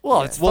roll. Well,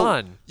 Yeah. it's Well,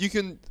 fun. You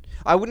can.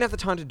 I wouldn't have the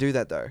time to do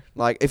that though.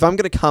 Like, if I'm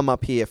gonna come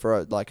up here for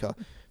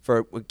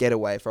a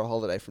getaway for a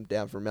holiday from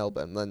down from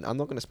Melbourne, then I'm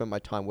not gonna spend my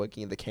time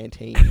working in the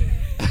canteen.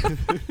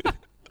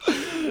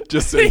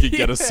 Just so you can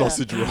get a Yeah.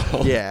 sausage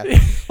roll. Yeah,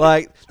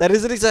 like that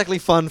isn't exactly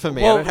fun for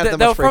me. I Well, don't have that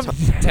they were much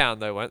free from time. town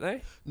though, weren't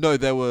they? No,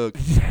 they were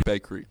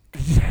bakery.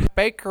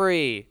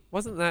 Bakery.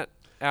 Wasn't that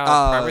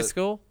our primary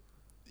school?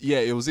 Yeah,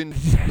 it was in.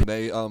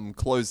 They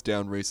closed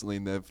down recently,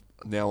 and they've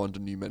now under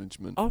new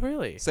management. Oh,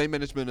 really? Same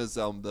management as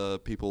the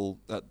people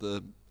at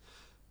the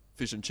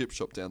fish and chip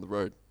shop down the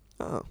road.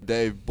 Oh.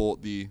 They've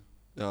bought the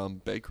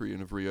bakery and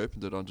have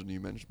reopened it under new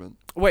management.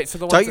 Wait, so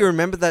the Don't ones you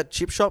remember that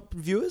chip shop,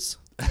 viewers?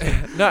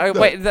 no,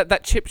 wait,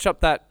 that chip shop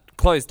that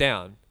closed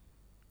down.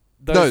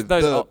 Those,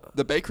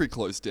 the bakery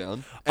closed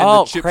down. And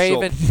oh, the chip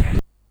Craven.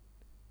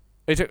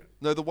 shop.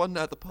 No, the one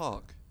at the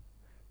park.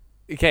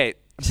 Okay,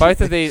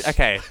 both of these.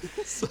 Okay,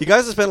 You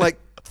guys have spent like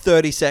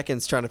 30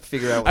 seconds trying to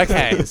figure out what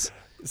Okay. this is.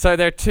 so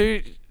there are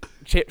two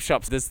chip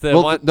shops. There's the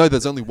Well, one. no,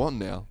 there's only one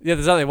now. Yeah,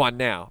 there's only one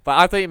now. But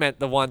I thought you meant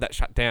the one that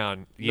shut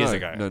down years No,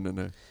 ago.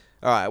 No.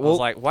 All right. I was Well,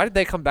 like, why did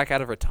they come back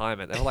out of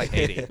retirement? They were like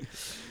 80.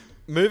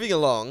 moving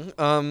along.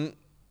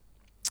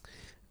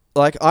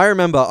 Like I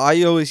remember,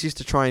 I always used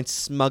to try and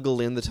smuggle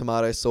in the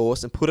tomato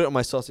sauce and put it on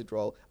my sausage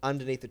roll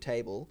underneath the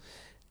table.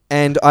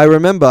 And I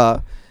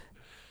remember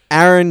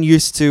Aaron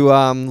used to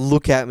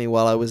look at me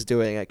while I was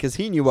doing it because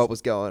he knew what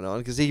was going on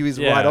because he was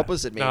right Yeah.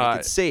 opposite me No, and he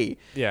could see.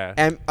 Yeah.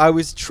 And I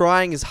was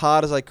trying as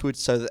hard as I could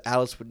so that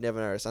Alice would never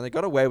notice, and I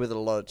got away with it a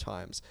lot of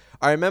times.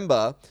 I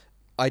remember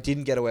I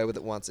didn't get away with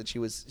it once, and she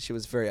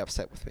was very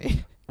upset with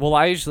me. Well,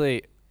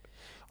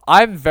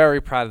 I'm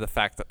very proud of the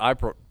fact that I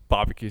brought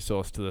barbecue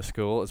sauce to the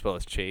school as well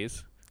as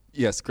cheese.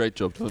 Yes, great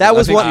job. Jordan. That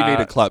was I think what- you need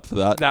a clap for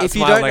that. That's If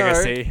you my don't know,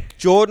 legacy.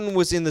 Jordan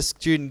was in the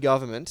student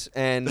government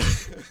and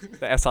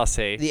The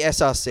SRC. the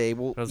SRC.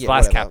 Well, I was yeah,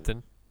 vice whatever.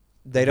 captain.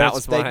 They That don't.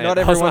 was They, my- not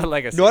that was my everyone.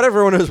 legacy. Not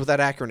everyone knows what that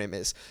acronym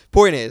is.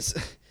 Point is,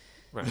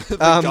 Right.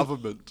 The Um,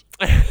 government.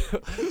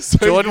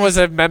 Jordan was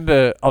a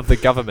member of the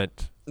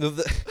government.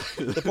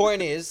 the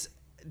point is,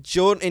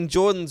 in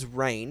Jordan's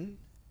reign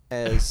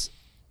as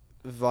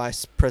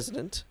vice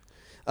president,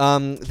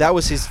 that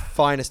was his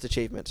finest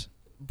achievement.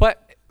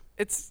 But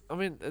it's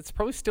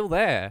probably still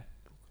there.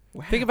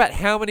 Think about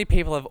how many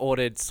people have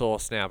ordered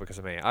sauce now because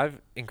of me.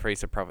 I've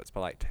increased the profits by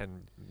like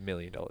 $10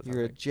 million.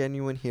 You're a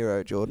genuine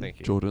hero, Jordan. Thank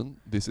you. Jordan,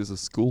 this is a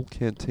school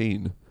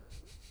canteen,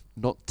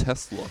 not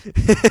Tesla.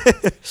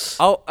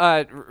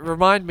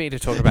 Remind me to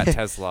talk about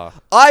Tesla.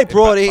 I about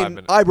brought 5 in.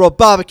 minutes. I brought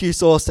barbecue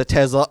sauce to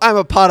Tesla. I'm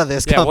a part of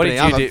this Yeah, what company. did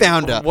you I'm do? a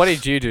founder. What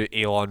did you do,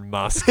 Elon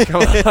Musk?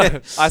 Come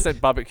on. I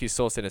sent barbecue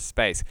sauce into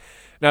space.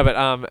 No,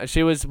 but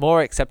she was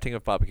more accepting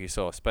of barbecue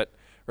sauce. But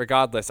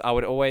regardless, I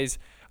would always,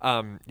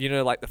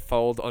 like the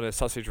fold on a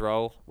sausage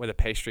roll where the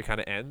pastry kind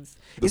of ends.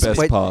 The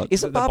best part.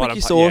 Isn't The bottom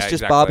barbecue part- sauce yeah, just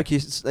exactly. barbecue?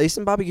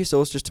 Isn't barbecue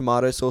sauce just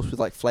tomato sauce with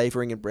like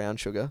flavoring and brown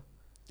sugar?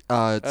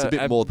 It's a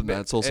bit a more than bit-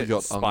 that. It's also it's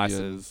got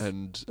spices.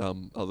 onion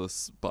and other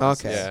spices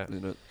Okay. Yeah.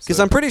 in it. Because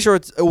So I'm pretty sure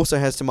it also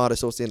has tomato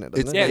sauce in it. Doesn't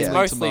It's it? Yeah, it's Yeah.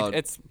 mostly, Tomato.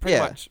 it's pretty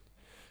Yeah. much.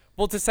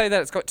 Well, to say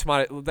that it's got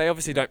tomato, they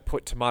obviously don't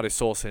put tomato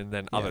sauce in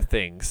then other Yeah.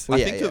 things. Well, I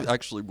yeah, think yeah. it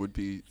actually would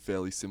be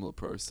fairly similar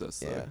process.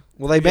 Though. Yeah.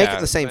 Well, they make it Yeah,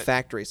 in the same but-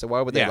 factory, so why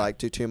would they Yeah. like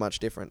do too much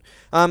different?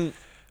 But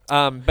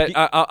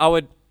I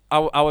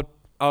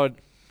would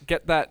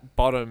get that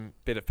bottom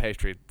bit of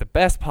pastry, the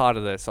best part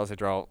of the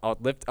sausage roll. I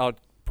would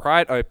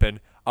pry it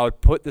open. I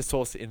would put the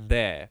sauce in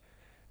there,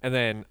 and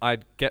then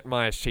I'd get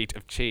my sheet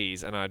of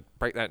cheese and I'd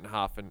break that in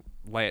half and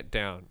lay it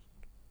down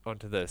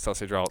onto the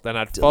sausage roll. Then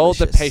I'd fold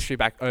the Delicious. pastry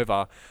back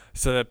over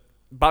so the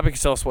barbecue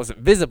sauce wasn't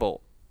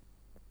visible,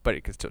 but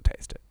you could still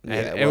taste it. And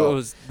Yeah, it well,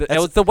 was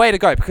that's- the way to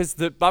go because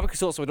the barbecue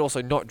sauce would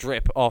also not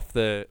drip off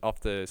the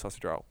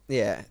sausage roll.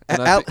 Yeah.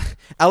 And I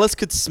Alice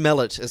could smell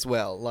it as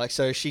well. Like,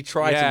 so she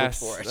tried Yes,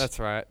 to look for it. that's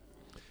right.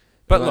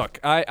 But And I- look,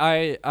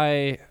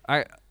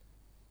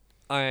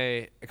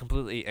 I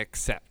completely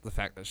accept the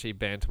fact that she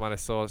banned tomato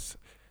sauce.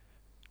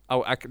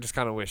 I just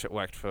kind of wish it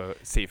worked for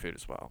seafood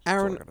as well. That's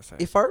all Aaron, I'm gonna say.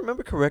 if I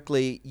remember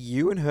correctly,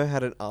 you and her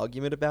had an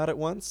argument about it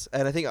once,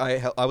 and I think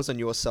I was on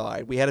your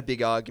side. We had a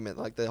big argument,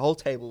 like the whole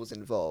table was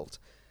involved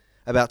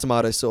about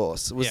tomato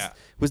sauce. Yeah.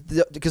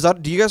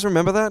 Do you guys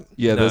remember that?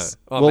 Yeah, No. there's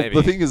Well, well maybe.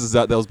 the thing is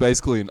that there was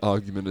basically an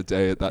argument a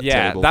day at that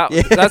yeah, table. that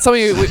Yeah. that's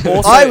something we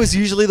also. I was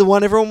usually the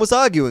one everyone was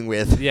arguing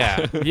with.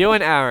 Yeah, you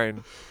and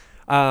Aaron.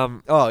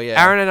 Oh yeah.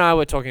 Aaron and I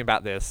were talking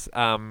about this.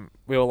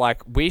 We were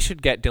like, we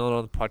should get Dylan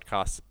on the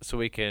podcast so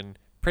we can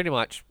pretty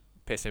much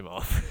piss him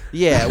off.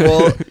 Yeah,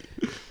 well,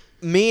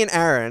 me and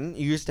Aaron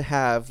used to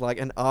have like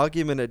an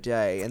argument a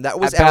day, and that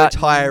was our About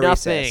entire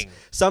recess. nothing.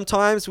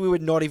 Sometimes we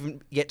would not even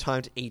get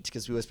time to eat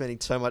because we were spending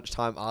so much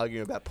time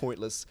arguing about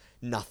pointless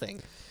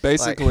nothing.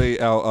 Basically,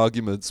 our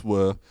arguments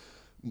were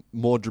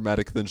more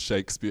dramatic than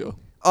Shakespeare.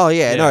 Oh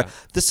yeah, no. Yeah.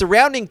 The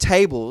surrounding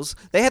tables,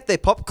 they had their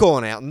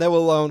popcorn out, and they were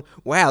going,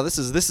 "Wow, this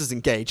is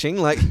engaging."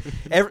 Like,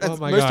 Oh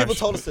my most people gosh.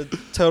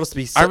 told us to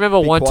be. I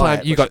remember be one quiet,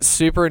 time you but got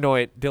super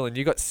annoyed, Dylan.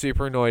 You got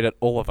super annoyed at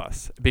all of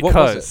us was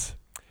because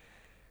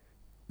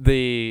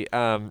there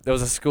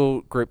was a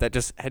school group that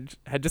just had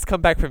just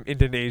come back from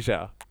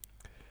Indonesia.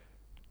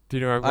 Do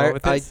you know where I'm going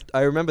with this?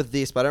 I remember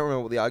this, but I don't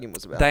remember what the argument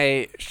was about.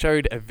 They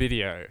showed a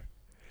video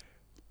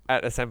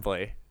at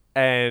assembly,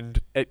 and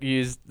it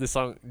used the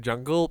song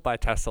 "Jungle" by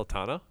Tash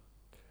Sultana.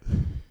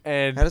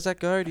 And How does that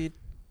go, dude?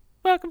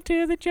 welcome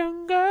to the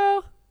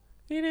jungle.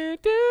 I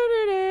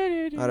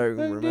don't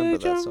even remember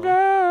that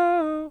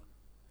song.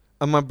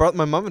 And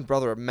my mum and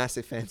brother are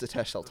massive fans of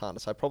Tash Sultana,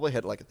 so I probably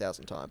heard it like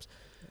 1,000 times.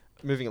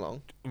 Moving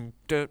along.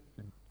 Is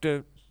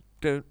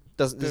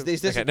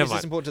this Okay, never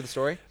mind. important to the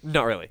story?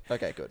 Not really.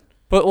 Okay, good.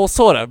 But well,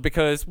 sort of,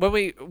 because when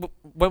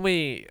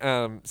we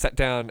sat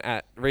down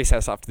at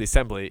recess after the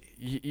assembly,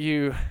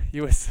 you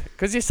were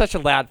because you're such a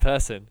loud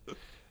person,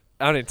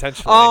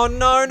 unintentionally. Oh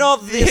no,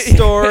 not this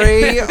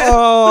story!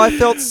 Oh, I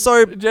felt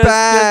so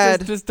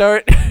bad. Just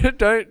don't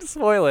don't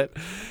spoil it.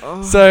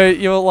 Oh. So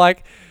you were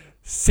like,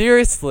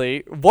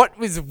 seriously, what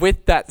was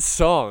with that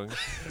song?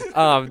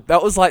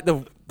 That was that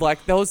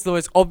was the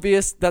most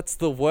obvious. That's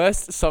the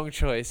worst song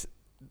choice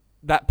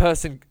that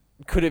person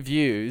could have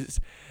used,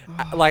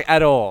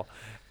 at all.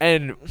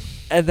 And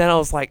then I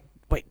was like,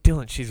 wait,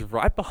 Dylan, she's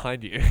right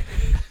behind you.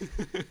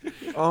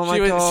 Oh my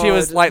she was god. she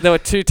was like there were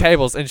two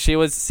tables and she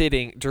was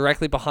sitting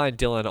directly behind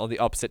Dylan on the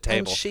opposite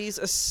And table. she's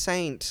a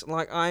saint.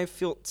 Like, I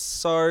felt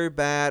so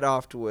bad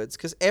afterwards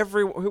because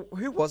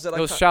who was it? It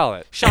was can't-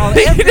 Charlotte. Charlotte.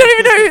 You don't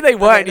even know who they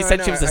were, Okay, and you no, said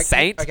no, she was a okay,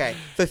 saint. Okay,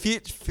 for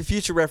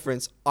future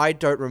reference, I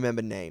don't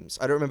remember names.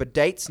 I don't remember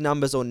dates,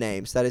 numbers, or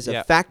names. That is a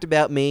Yep. fact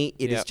about me.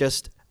 It is Yep.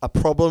 just a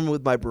problem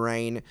with my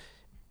brain.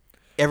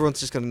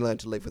 Everyone's just going to learn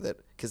to live with it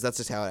because that's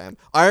just how I am.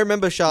 I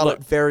remember Charlotte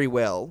Look. very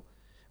well.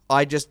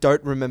 I just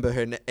don't remember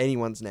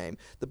anyone's name.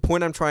 The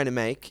point I'm trying to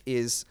make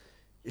is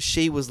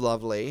she was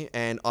lovely,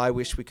 and I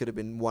wish we could have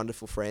been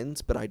wonderful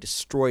friends, but I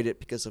destroyed it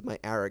because of my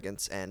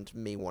arrogance and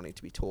me wanting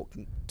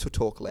to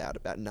talk loud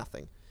about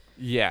nothing.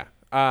 Yeah.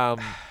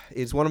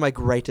 It's one of my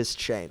greatest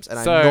shames, and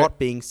So- I'm not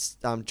being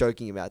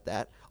joking about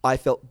that. I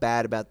felt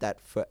bad about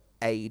that for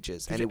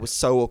ages, and it was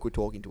so awkward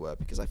talking to her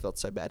because I felt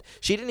so bad.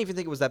 She didn't even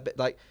think it was that bad.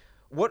 Like,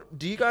 what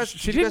do you guys?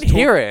 She didn't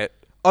hear it.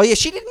 Oh yeah,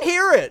 she didn't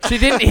hear it. She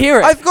didn't hear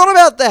it. I forgot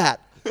about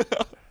that.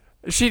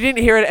 She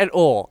didn't hear it at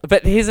all.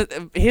 But here's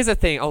the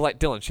thing. I was like,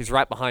 Dylan, she's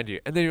right behind you.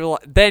 And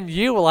then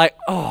you were like,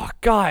 oh,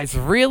 guys,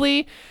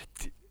 really?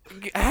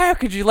 How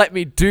could you let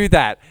me do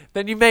that?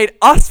 Then you made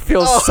us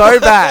feel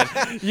so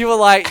bad. You were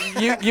like,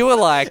 you were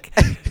like,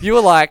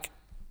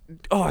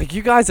 oh,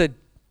 you guys are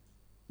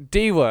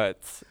D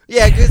words.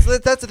 Yeah, because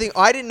that's the thing.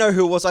 I didn't know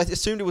who it was. I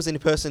assumed it was a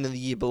person in the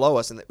year below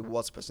us, and it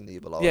was a person in the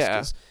year below us. Yeah.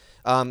 'Cause,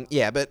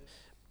 yeah, but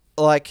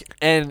like,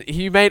 And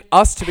you made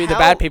us to be the How-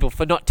 bad people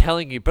for not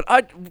telling you. But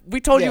we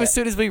told you Yeah. as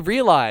soon as we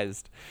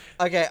realized.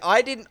 okay,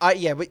 I didn't.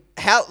 Yeah, but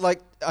how?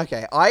 Like,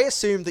 okay, I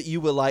assumed that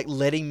you were like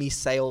letting me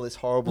say all this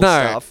horrible No,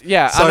 stuff,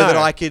 yeah, I so that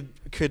know. I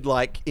could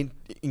like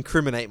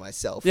incriminate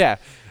myself. Yeah.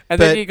 And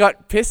then But- you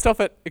got pissed off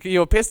at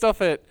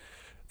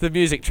the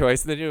music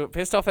choice, and then you were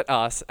pissed off at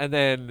us, and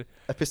then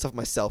I pissed off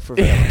myself for a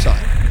very long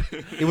time.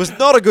 It was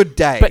not a good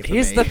day. but for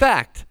here's me. the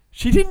fact.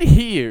 She didn't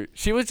hear you.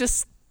 She was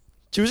just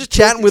She was just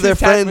chatting with she her was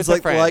chatting friends,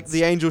 with her like friends.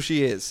 the angel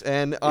she is,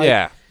 and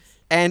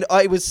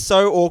it was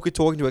so awkward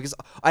talking to her because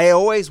I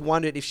always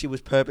wondered if she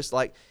was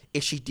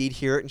if she did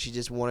hear it and she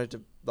just wanted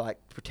to like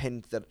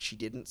pretend that she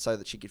didn't, so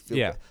that she could feel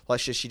Yeah. like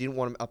she didn't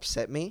want to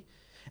upset me,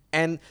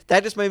 and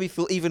that just made me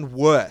feel even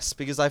worse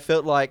because I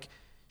felt like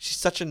she's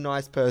such a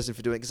nice person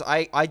for doing it.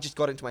 Because I just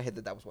got into my head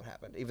that was what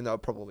happened, even though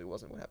it probably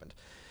wasn't what happened.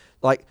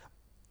 Like,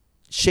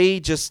 she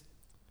just.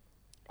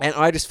 And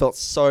I just felt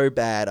so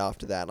bad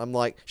after that. I'm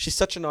like, she's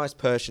such a nice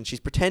person. She's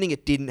pretending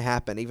it didn't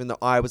happen, even though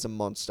I was a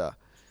monster.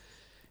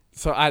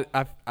 So I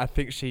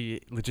think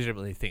she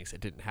legitimately thinks it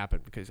didn't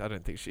happen because I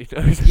don't think she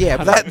knows. Yeah,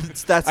 about but it.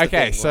 that's the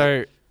okay. thing, So,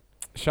 like-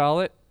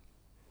 Charlotte,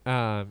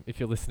 if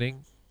you're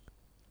listening,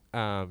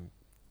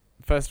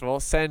 first of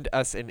all, send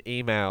us an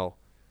email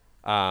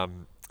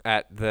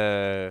at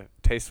the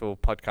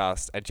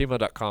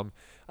tastefulpodcast@gmail.com.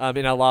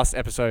 In our last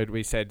episode,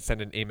 we said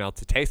send an email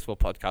to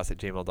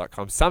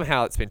tastefulpodcast@gmail.com.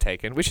 Somehow it's been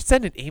taken. We should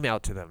send an email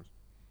to them.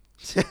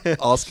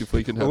 Ask if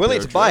we can We're have willing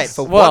their to buy it address.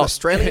 for $1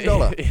 Australian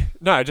dollar.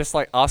 No, just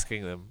like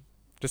asking them.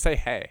 Just say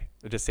hey.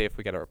 Just see if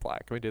we get a reply.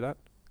 Can we do that?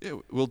 Yeah,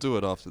 we'll do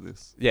it after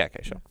this. Yeah,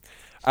 okay, sure.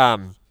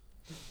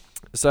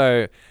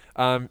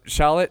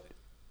 Charlotte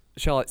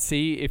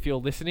C, if you're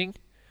listening,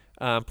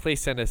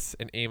 please send us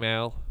an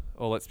email,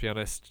 or let's be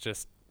honest,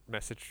 just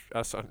message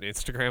us on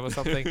Instagram or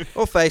something.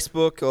 Or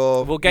Facebook,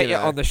 or... We'll get you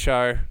know. on the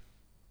show.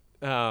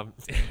 So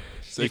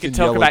You can can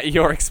talk yell about at-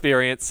 your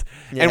experience,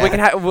 Yeah. and we can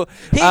have.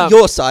 Hear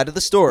your side of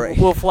the story.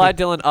 We'll fly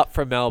Dylan up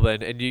from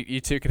Melbourne, and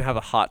you two can have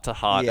a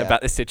heart-to-heart Yeah.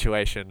 about the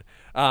situation.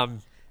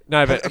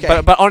 No, but,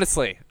 Okay. but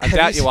honestly, I Have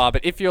doubt you you are.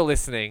 But if you're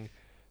listening,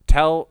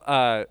 tell.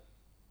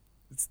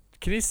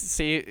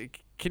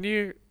 Can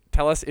you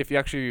tell us if you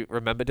actually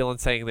remember Dylan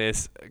saying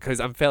this? Because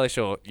I'm fairly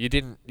sure you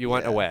didn't. You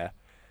weren't Yeah. aware,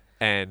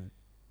 and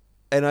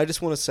And I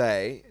just want to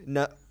say,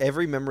 no,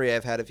 every memory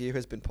I've had of you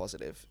has been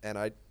positive, and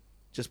I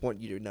just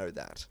want you to know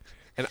that.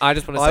 I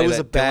just want to I say was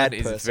that a bad Dylan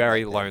is person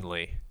very back then.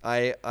 lonely.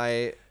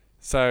 I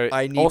So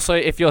I need- also,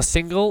 if you're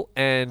single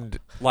and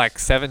like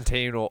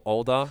 17 or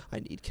older,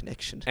 need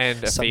connection.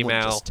 and a Someone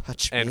female just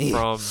touch and me.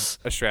 from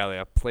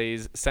Australia,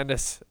 please send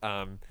us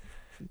an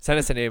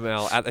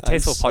email at I'm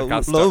so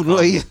thetastefulpodcast.com.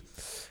 lonely.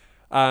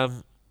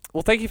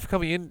 Well, thank you for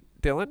coming in,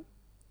 Dylan.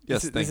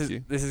 Yes, this thank is,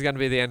 you. This is going to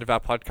be the end of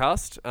our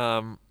podcast.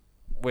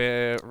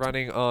 We're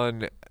running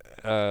on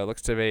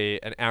looks to be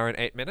an hour and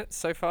 8 minutes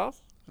so far.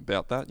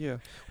 About that, yeah.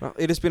 Well,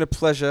 it has been a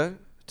pleasure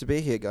to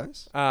be here,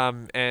 guys.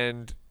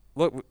 And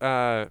look,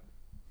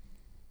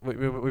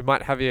 we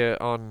might have you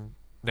on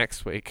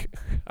next week.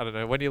 I don't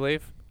know. When do you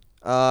leave?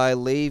 I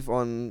leave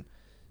on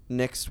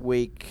next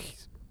week,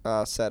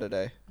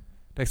 Saturday.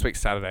 Next week,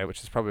 Saturday,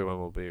 which is probably when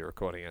we'll be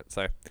recording it.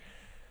 So,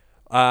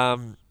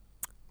 Might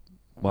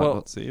well,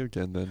 not see you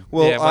again then.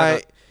 Well, yeah,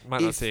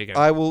 might not if see you again.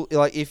 I will,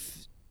 like,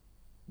 if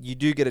you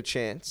do get a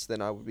chance,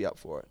 then I would be up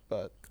for it.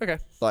 But Okay,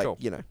 like, cool.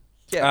 you know,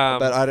 yeah. Um,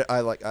 but I don't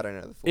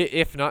know the full.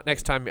 If not,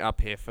 next time you're up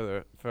here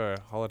for a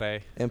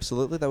holiday.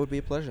 Absolutely, that would be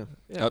a pleasure.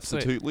 Yeah,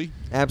 sweet. Absolutely.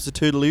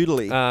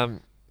 Absolutely.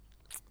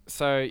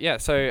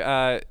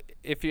 So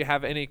if you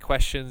have any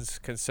questions,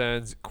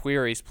 concerns,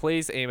 queries,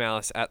 please email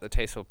us at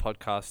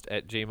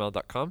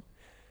thetastefulpodcast@gmail.com.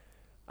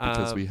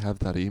 Because we have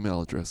that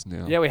email address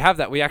now. Yeah, we have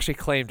that. We actually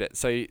claimed it.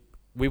 So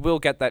we will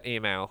get that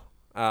email.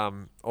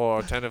 Or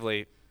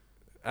alternatively,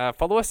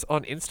 follow us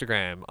on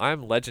Instagram.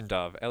 I'm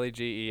Legendove,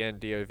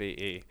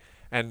 LEGENDOVE.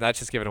 And that's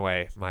just giving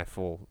away my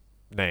full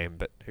name,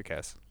 but who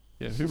cares?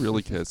 Yeah, who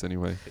really cares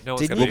anyway? No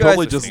one's Didn't gonna you be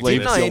probably guys? just listening to leave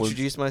Didn't this. I Dylan.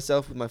 introduce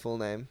myself with my full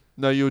name?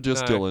 No, you were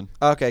just No. Dylan.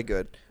 Okay,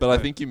 good. But I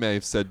No. think you may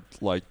have said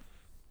like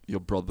your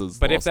brother's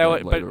But if last they name were-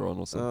 but- later on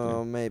or something.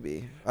 Oh,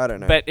 maybe. I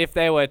don't know. But if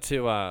they were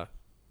to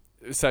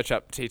search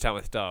up Tea Time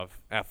with Dove,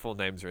 our full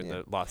names are in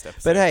Yeah. the last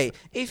episode. But hey,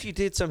 if you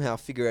did somehow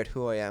figure out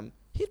who I am,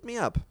 hit me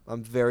up.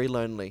 I'm very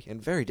lonely and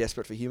very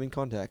desperate for human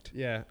contact.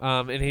 Yeah.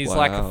 And he's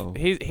Wow.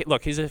 like,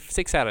 look, he's a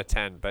 6 out of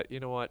 10, but you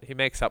know what? He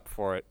makes up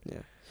for it. Yeah.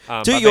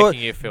 By Do your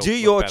making you feel do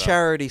look your better.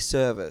 charity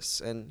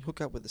service and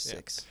hook up with the Yeah.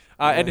 6.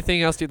 Yeah.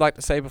 Anything else you'd like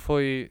to say before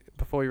we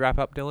wrap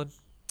up, Dylan?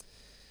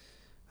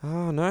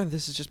 Oh no,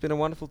 this has just been a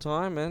wonderful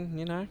time,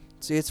 and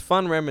see, it's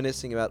fun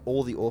reminiscing about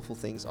all the awful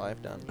things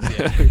I've done.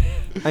 Yeah.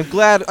 I'm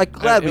glad we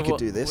And could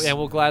do this. And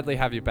we'll gladly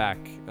have you back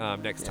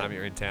next Yeah. time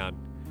you're in town.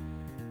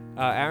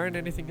 Aaron,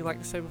 anything you'd like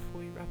to say before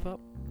we wrap up?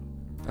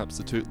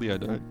 Absolutely, I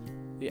don't.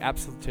 Yeah,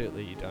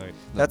 absolutely, you don't.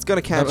 That's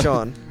gonna catch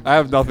on. I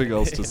have nothing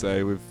else to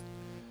say.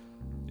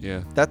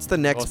 Yeah. That's the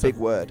next Awesome. big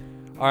word.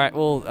 All right.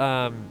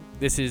 Well,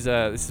 this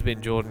has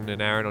been Jordan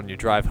and Aaron on your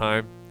drive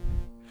home,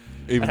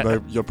 Even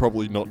though you're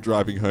probably not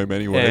driving home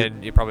anyway,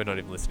 and you're probably not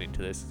even listening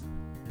to this.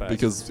 But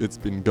because it's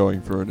been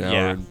going for an hour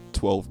Yeah. and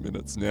 12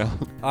 minutes now.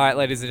 all right,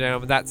 ladies and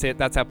gentlemen, that's it.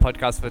 That's our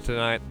podcast for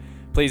tonight.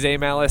 Please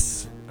email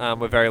us.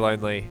 We're very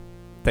lonely.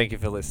 Thank you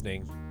for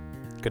listening.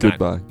 Good night.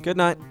 Goodbye. Good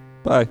night.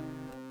 Bye.